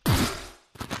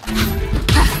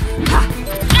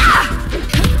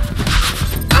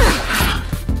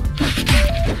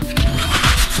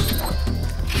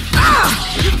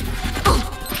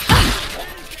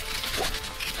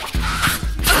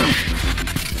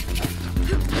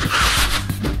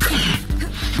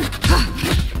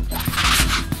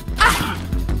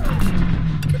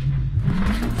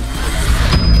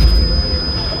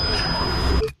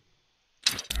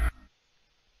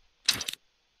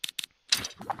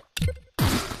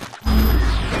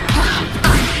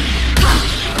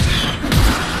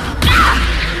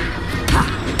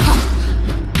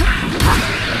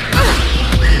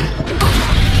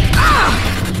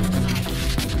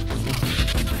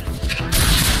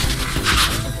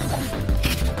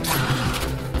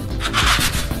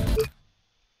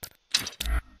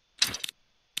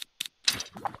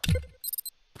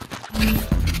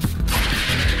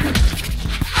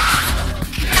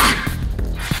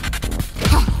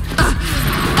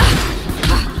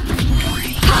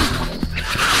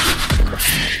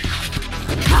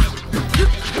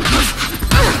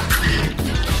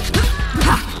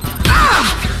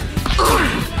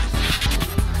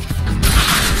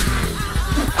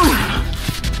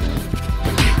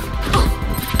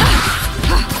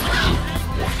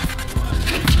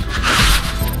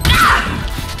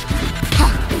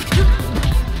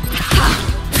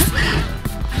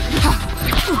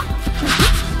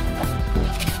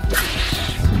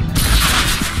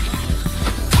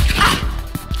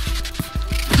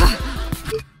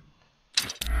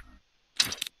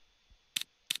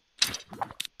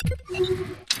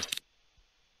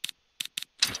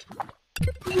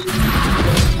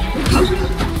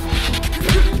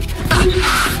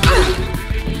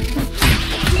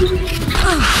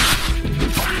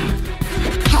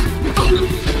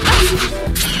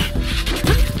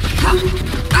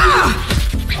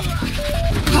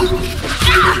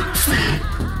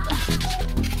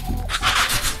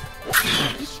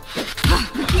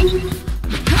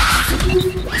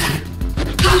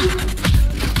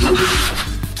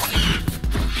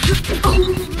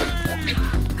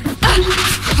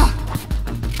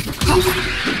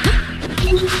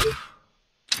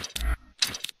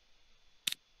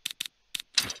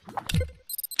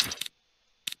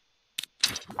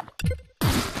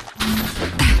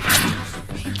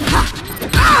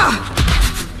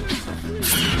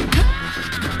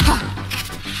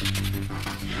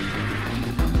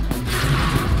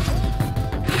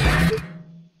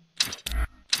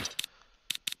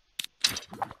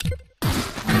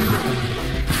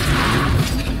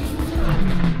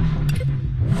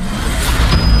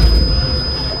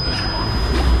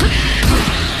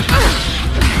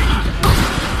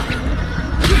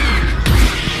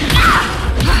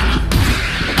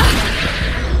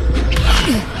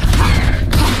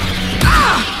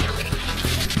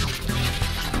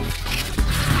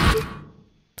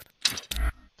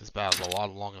 Battle's a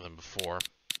lot longer than before,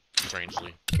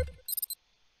 strangely.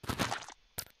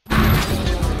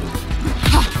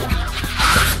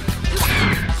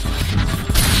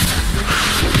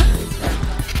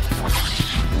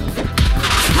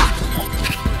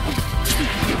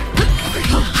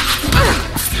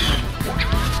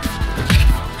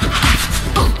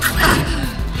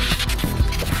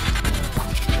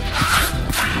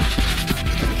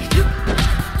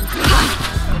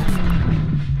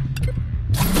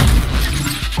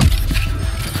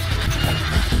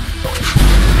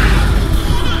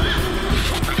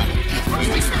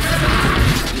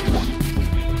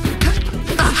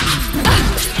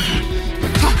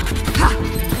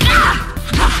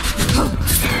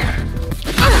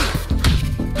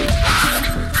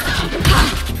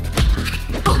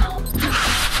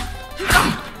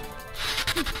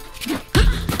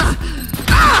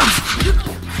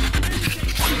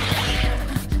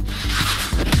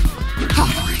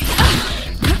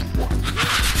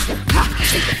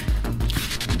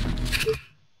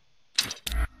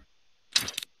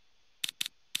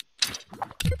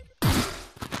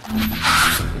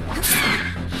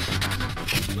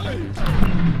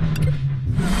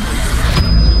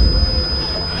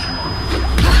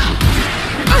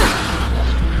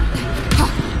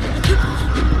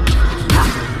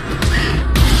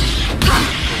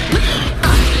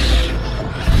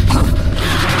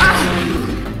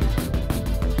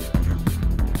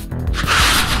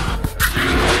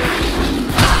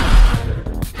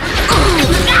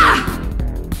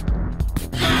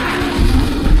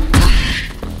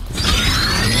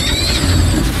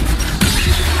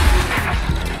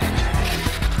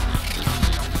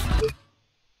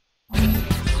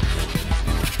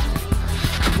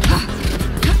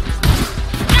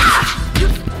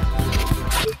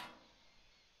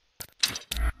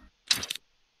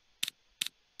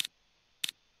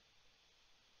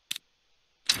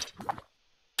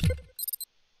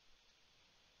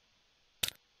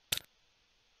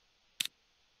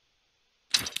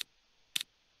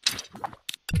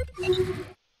 Hmm.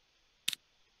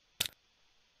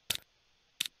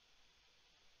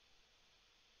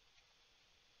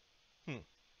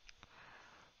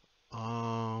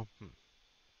 Um. Hmm.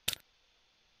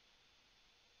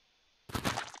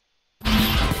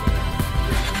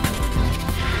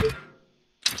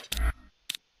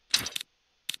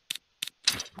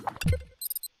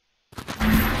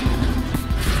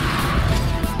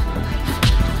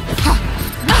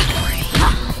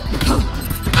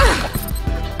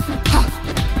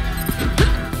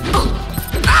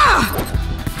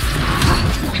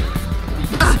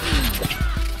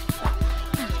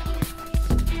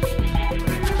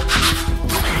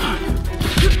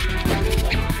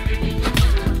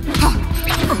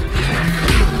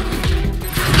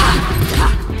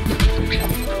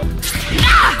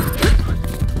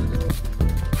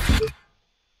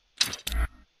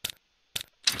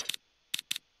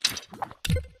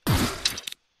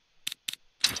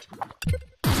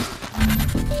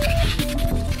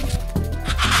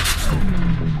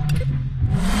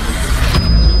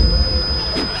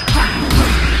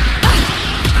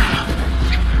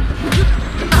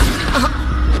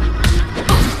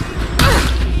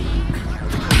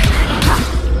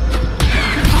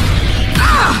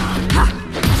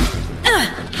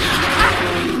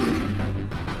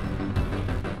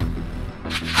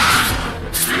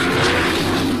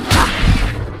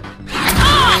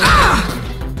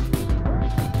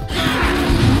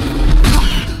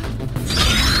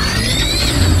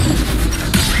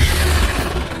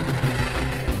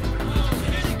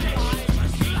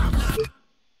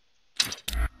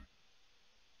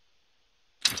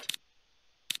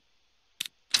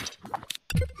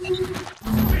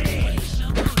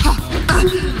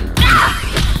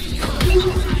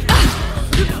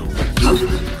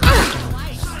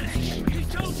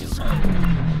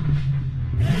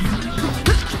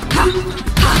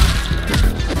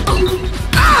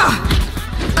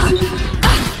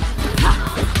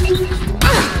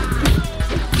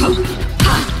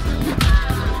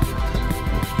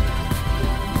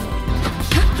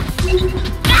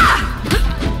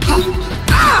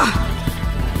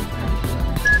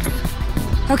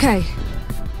 Okay.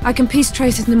 I can piece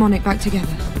Trace's mnemonic back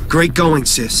together. Great going,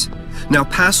 sis. Now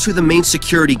pass through the main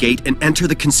security gate and enter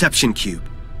the conception cube.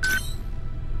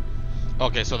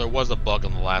 Okay, so there was a bug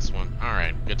on the last one.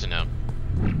 Alright, good to know.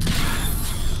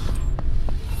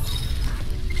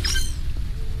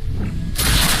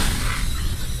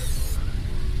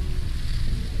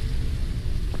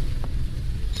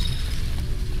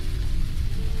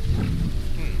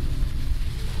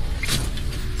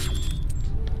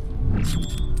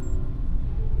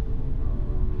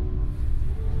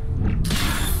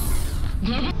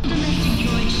 Global domestic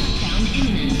droid shutdown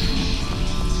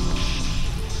imminent.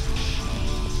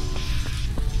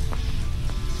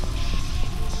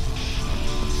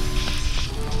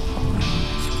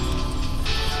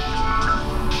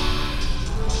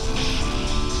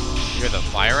 You're the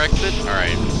fire exit?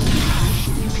 Alright.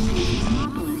 You can use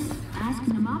Mnemopolis. Ask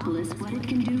Mnemopolis what it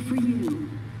can do for you.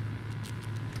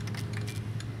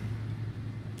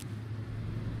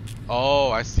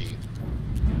 Oh, I see.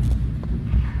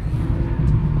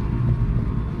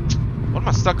 What am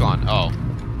I stuck on? Oh.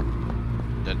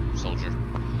 Dead soldier.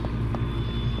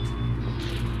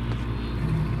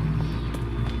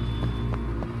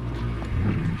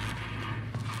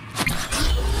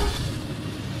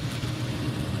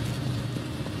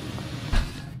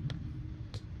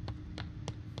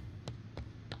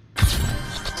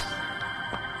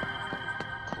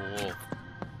 Cool.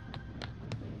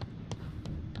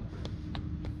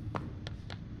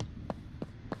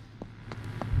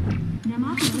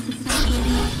 Mnemopolis is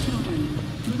celebrating its children.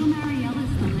 Little Mariella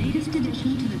is the latest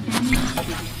addition to the family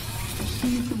district.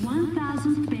 She is the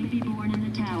 1000th baby born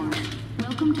in the tower.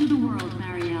 Welcome to the world,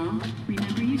 Marielle.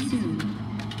 Remember you soon.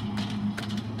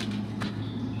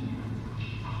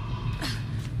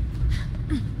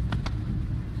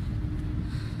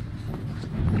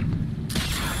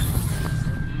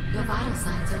 Your vital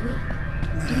signs are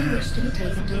weak. Do you wish to be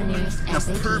taken to the nearest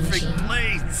SAT machine?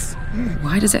 Place!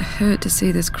 Why does it hurt to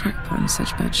see this crackpot in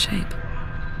such bad shape?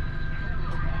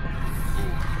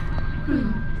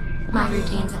 My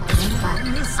routines have identified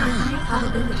a high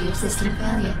probability of system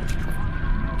failure.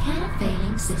 Can a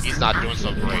failing system He's not doing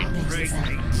so great. Wait.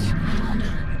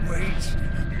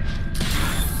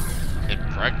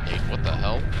 Impregnate? What the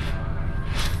hell?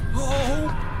 Oh!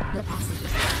 The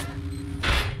passages.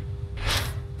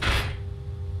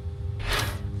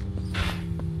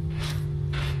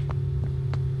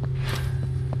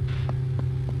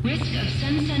 Risk of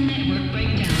Sen network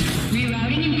breakdown.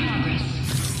 Rerouting in progress.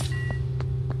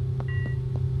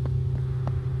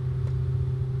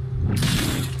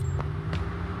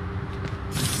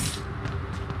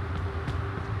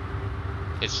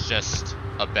 just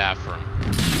a bathroom.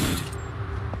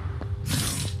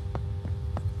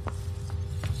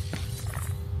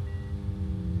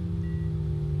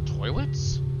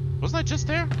 Toilets? Wasn't I just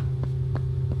there?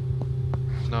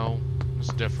 No,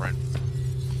 it's different.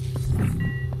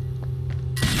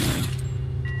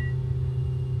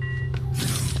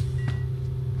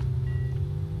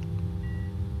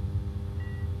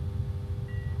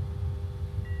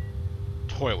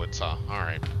 Toilets, huh?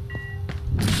 Alright.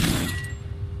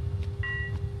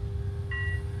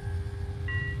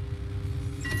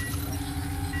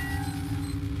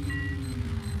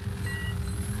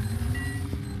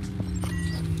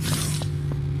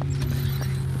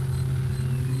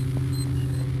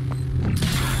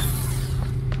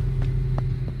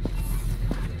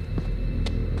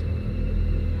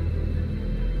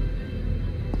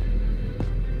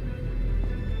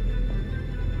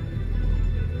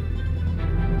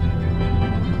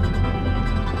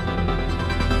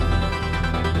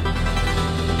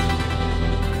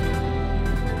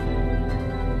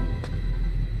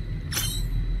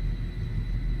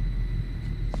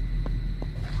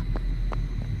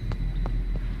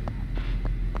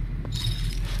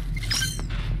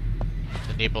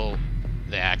 Enable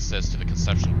the access to the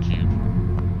conception cube.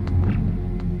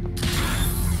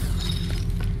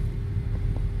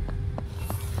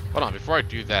 Hold on, before I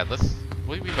do that, what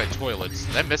do you mean by toilets?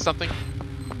 Did I miss something?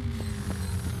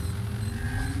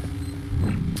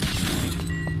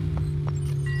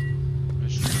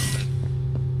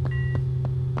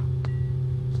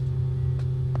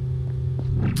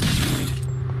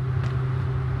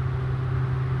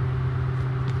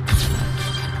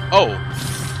 Oh!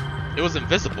 It was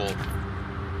invisible,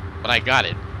 but I got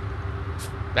it.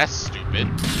 That's stupid.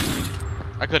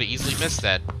 I could have easily missed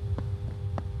that.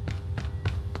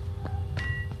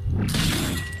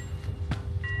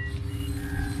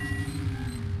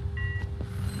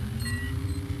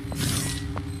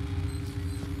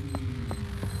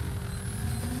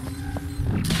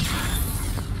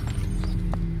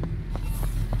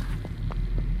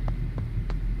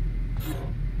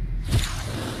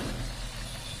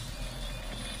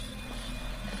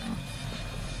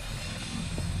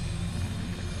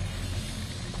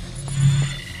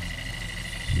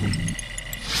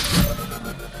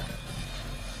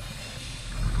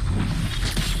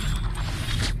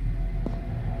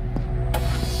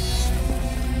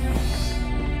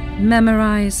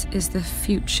 Memorize is the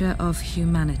future of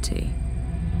humanity.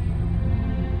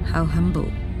 How humble.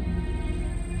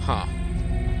 Huh.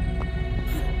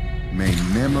 May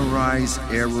memorize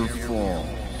error fall,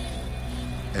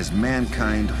 as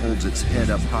mankind holds its head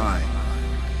up high,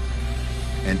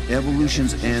 and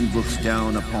evolution's end looks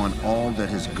down upon all that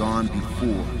has gone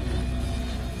before.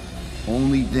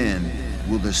 Only then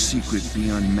will the secret be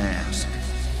unmasked.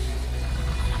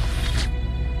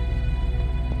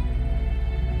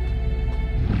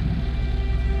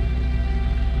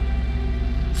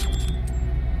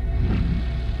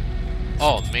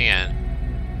 Oh man.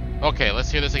 Okay, let's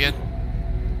hear this again.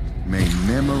 May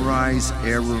memorize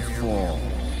error fall,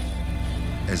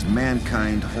 as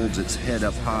mankind holds its head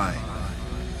up high,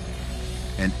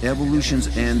 and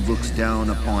evolution's end looks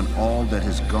down upon all that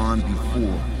has gone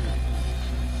before.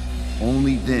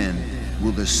 Only then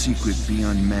will the secret be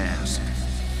unmasked.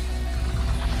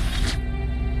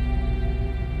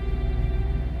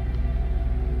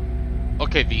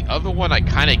 Okay, the other one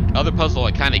other puzzle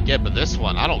I kinda get, but this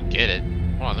one, I don't get it.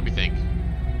 Hold on, let me think.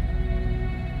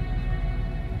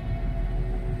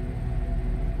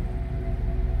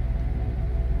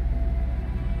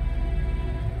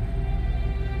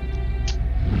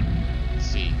 Let's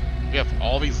see. We have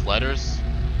all these letters.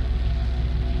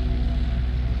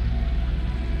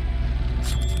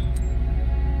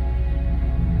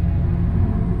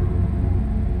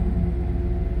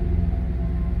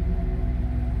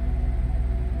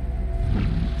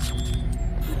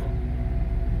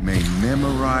 May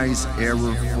memorize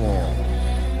error fall,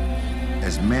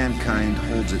 as mankind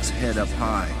holds its head up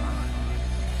high,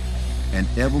 and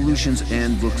evolution's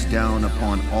end looks down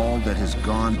upon all that has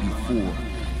gone before.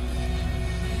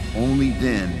 Only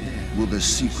then will the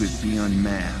secret be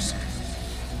unmasked.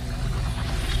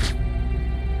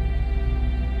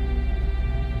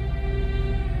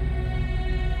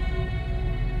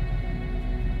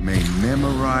 May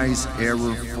memorize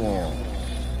error fall,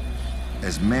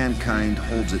 as mankind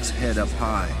holds its head up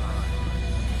high,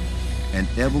 and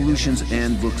evolution's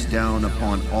end looks down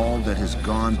upon all that has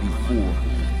gone before.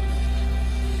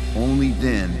 Only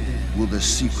then will the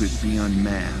secret be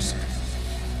unmasked.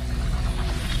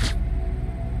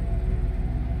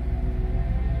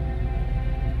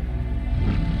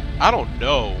 I don't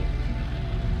know.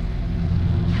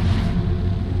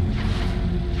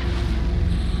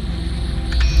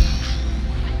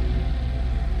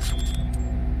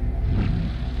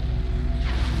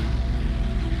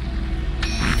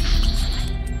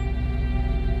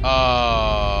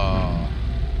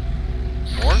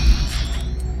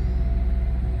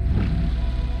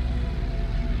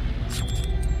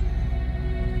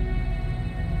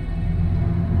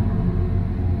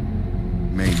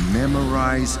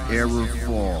 memorize error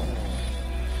fall,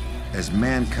 as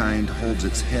mankind holds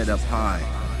its head up high,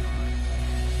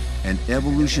 and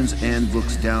evolution's end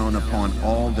looks down upon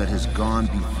all that has gone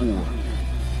before.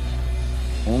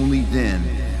 Only then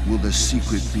will the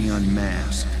secret be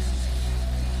unmasked.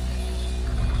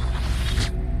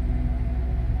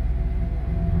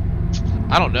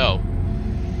 I don't know.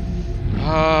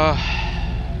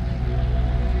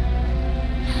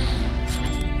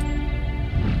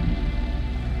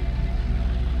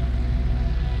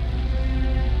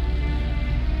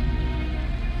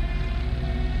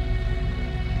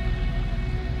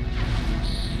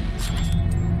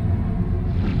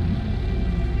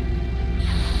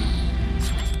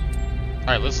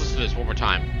 Alright, let's listen to this one more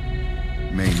time.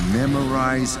 May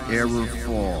memorize error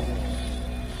fall,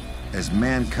 as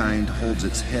mankind holds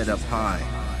its head up high,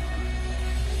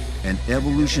 and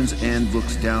evolution's end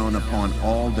looks down upon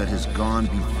all that has gone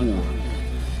before.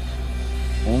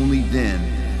 Only then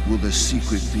will the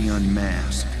secret be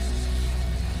unmasked.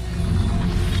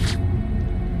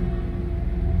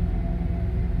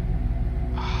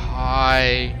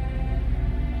 High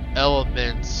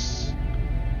elements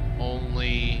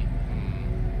only.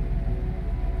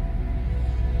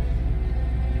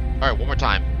 Alright, one more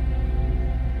time.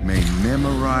 May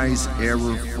memorize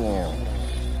error fall,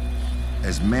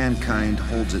 as mankind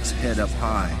holds its head up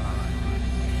high,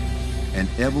 and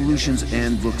evolution's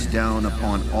end looks down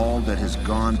upon all that has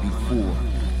gone before.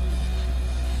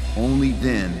 Only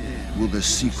then will the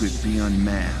secret be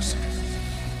unmasked.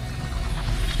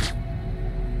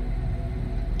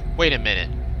 Wait a minute.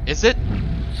 Is it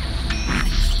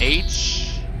H?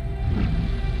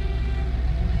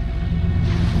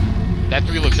 That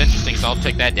 3 looks interesting, so I'll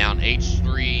take that down.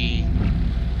 H3.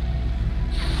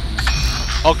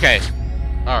 Okay.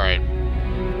 Alright.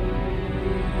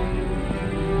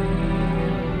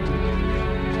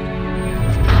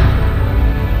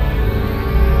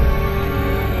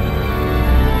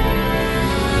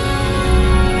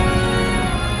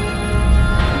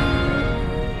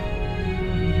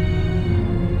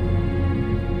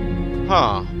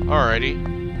 Huh. Alrighty.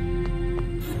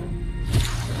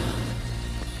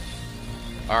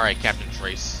 Alright, Captain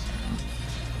Trace.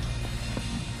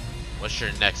 What's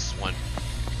your next one?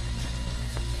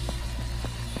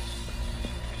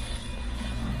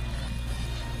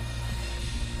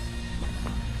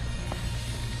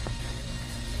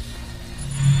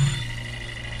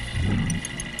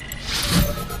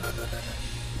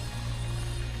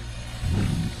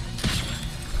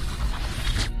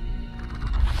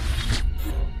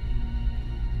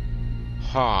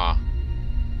 Huh.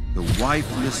 The wife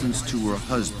listens to her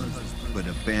husband, but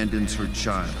abandons her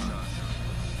child.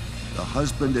 The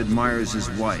husband admires his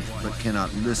wife, but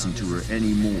cannot listen to her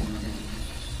anymore.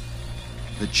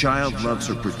 The child loves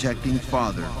her protecting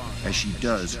father as she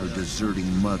does her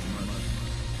deserting mother.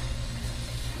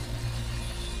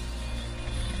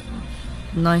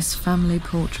 Nice family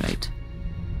portrait.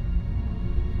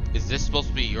 Is this supposed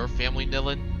to be your family,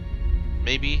 Nilin?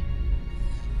 Maybe?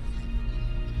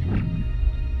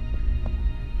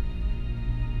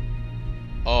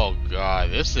 Oh god,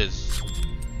 this is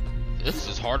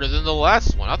harder than the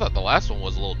last one. I thought the last one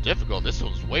was a little difficult. This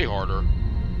one's way harder.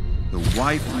 The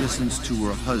wife listens to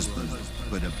her husband,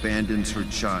 but abandons her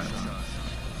child.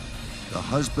 The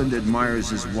husband admires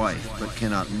his wife, but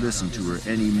cannot listen to her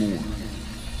anymore.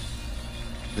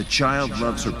 The child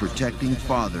loves her protecting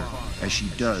father as she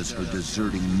does her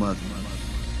deserting mother.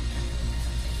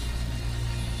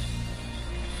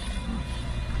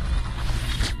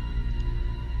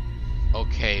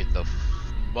 Okay, the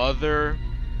mother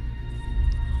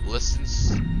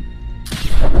listens.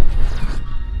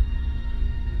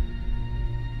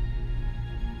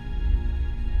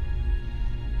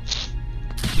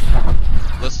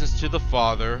 Listens to the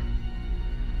father.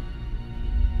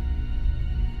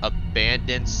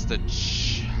 Abandons the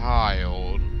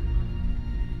child.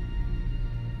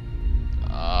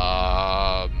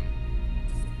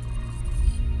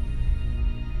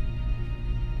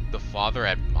 The father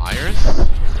admires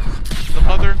the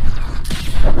mother?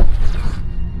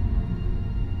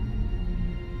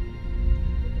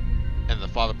 And the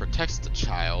father protects the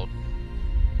child.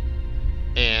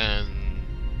 And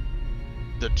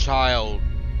the child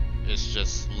is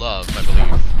just love, I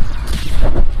believe.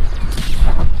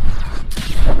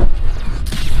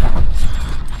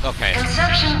 Okay.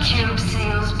 Inception cube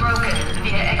seals broken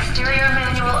via exterior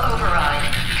manual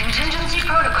override. Contingency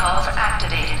protocols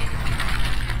activated.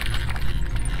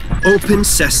 Open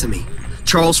sesame.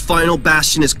 Charles' final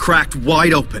bastion is cracked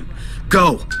wide open.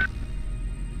 Go!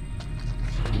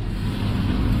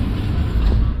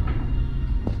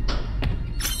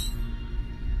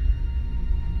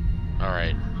 Alright.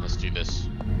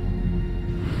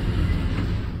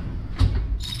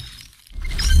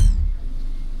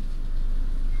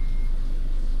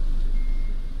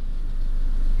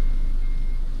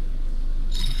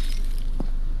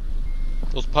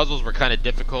 puzzles were kind of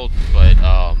difficult, but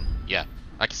yeah,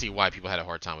 I can see why people had a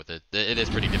hard time with it. It is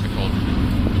pretty difficult.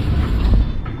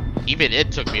 Even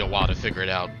it took me a while to figure it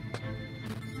out.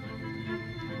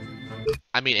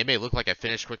 I mean, it may look like I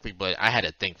finished quickly, but I had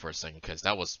to think for a second because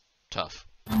that was tough.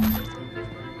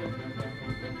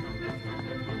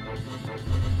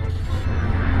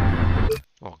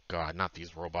 Oh god, not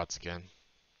these robots again.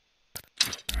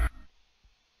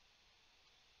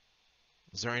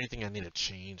 Is there anything I need to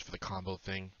change for the combo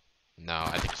thing? No,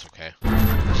 I think it's okay.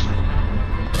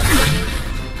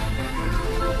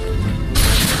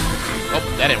 Oh,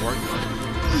 that didn't work.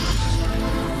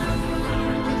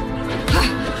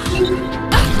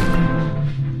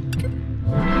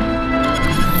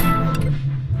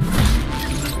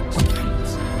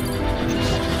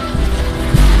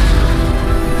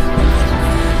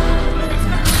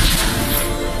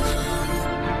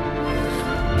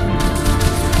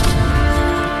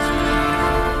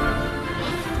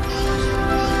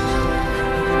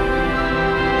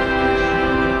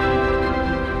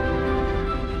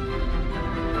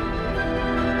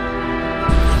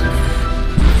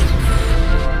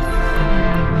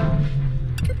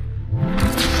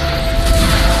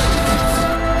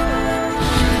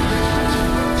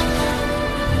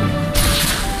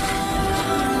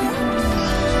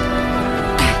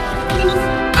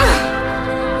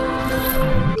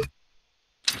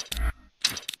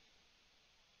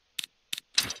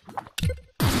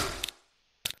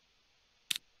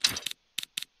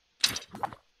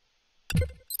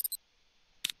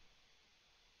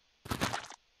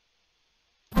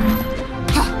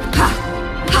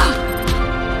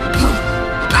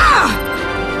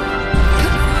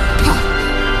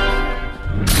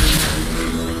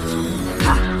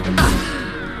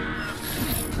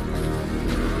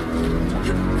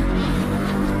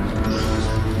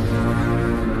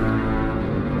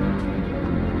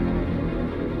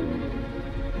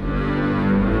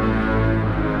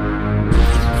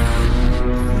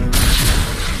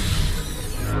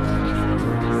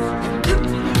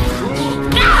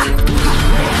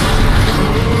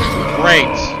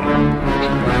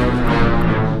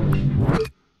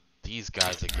 These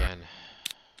guys again.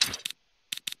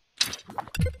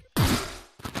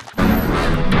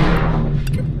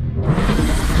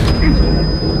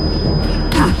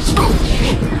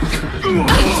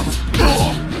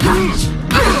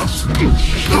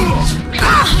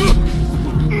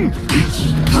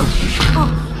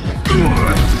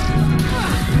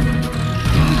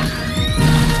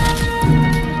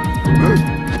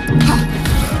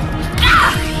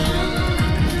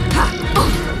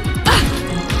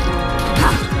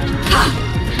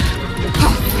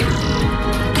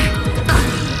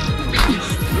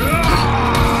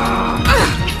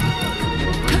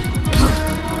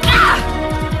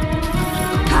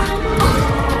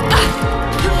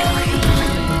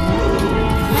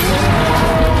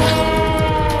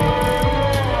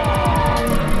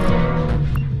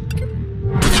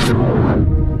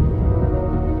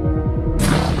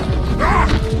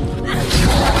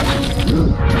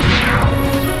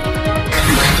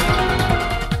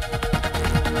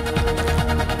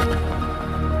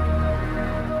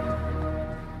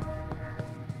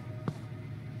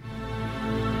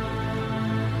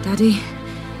 Daddy,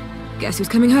 guess who's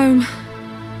coming home?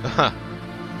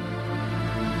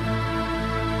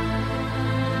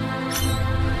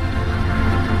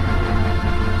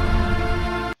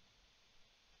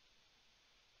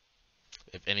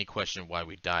 If any question why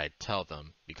we died, tell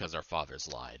them, because our fathers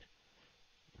lied.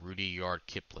 Rudyard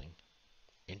Kipling.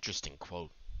 Interesting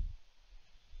quote.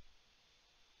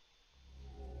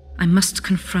 I must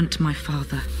confront my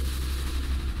father.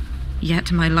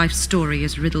 Yet my life story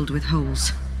is riddled with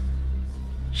holes.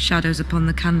 Shadows upon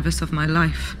the canvas of my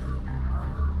life.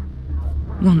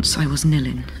 Once I was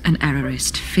Nilin, an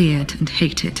errorist, feared and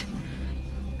hated,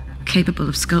 capable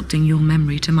of sculpting your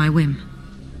memory to my whim.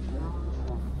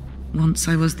 Once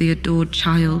I was the adored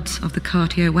child of the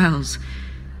Cartier Wells,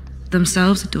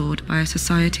 themselves adored by a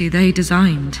society they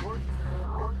designed.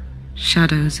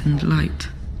 Shadows and light.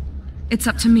 It's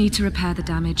up to me to repair the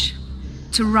damage,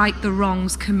 to right the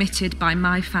wrongs committed by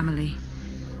my family,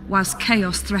 whilst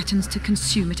chaos threatens to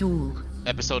consume it all.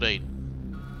 Episode 8.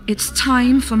 It's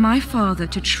time for my father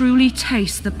to truly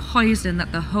taste the poison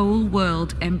that the whole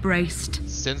world embraced.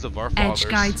 Sins of our fathers.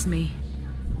 Edge guides me,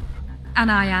 and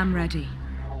I am ready.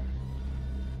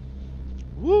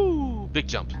 Woo! Big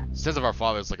jump. Sins of our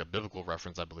fathers is like a biblical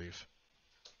reference, I believe.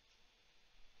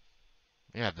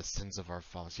 Yeah, the sins of our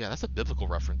fathers. Yeah, that's a biblical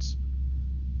reference.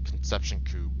 Conception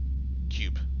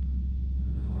cube.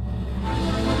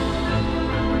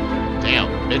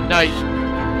 Damn, midnight.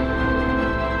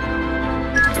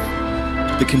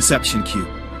 The conception cube,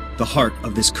 the heart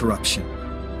of this corruption.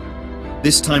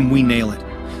 This time we nail it.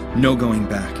 No going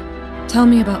back. Tell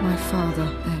me about my father,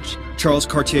 Edge. Charles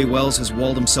Cartier-Wells has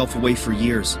walled himself away for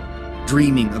years,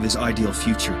 dreaming of his ideal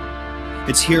future.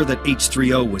 It's here that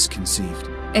H3O was conceived.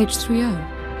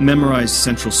 H3O? Memorized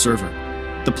central server.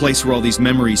 The place where all these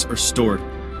memories are stored.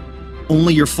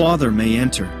 Only your father may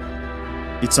enter.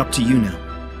 It's up to you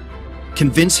now.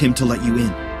 Convince him to let you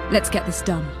in. Let's get this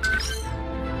done.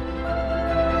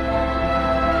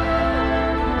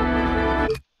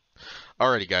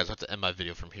 Alrighty guys, I have to end my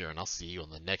video from here, and I'll see you on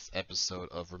the next episode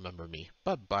of Remember Me.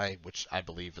 Bye-bye, which I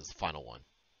believe is the final one.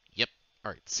 Yep.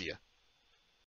 Alright, see ya.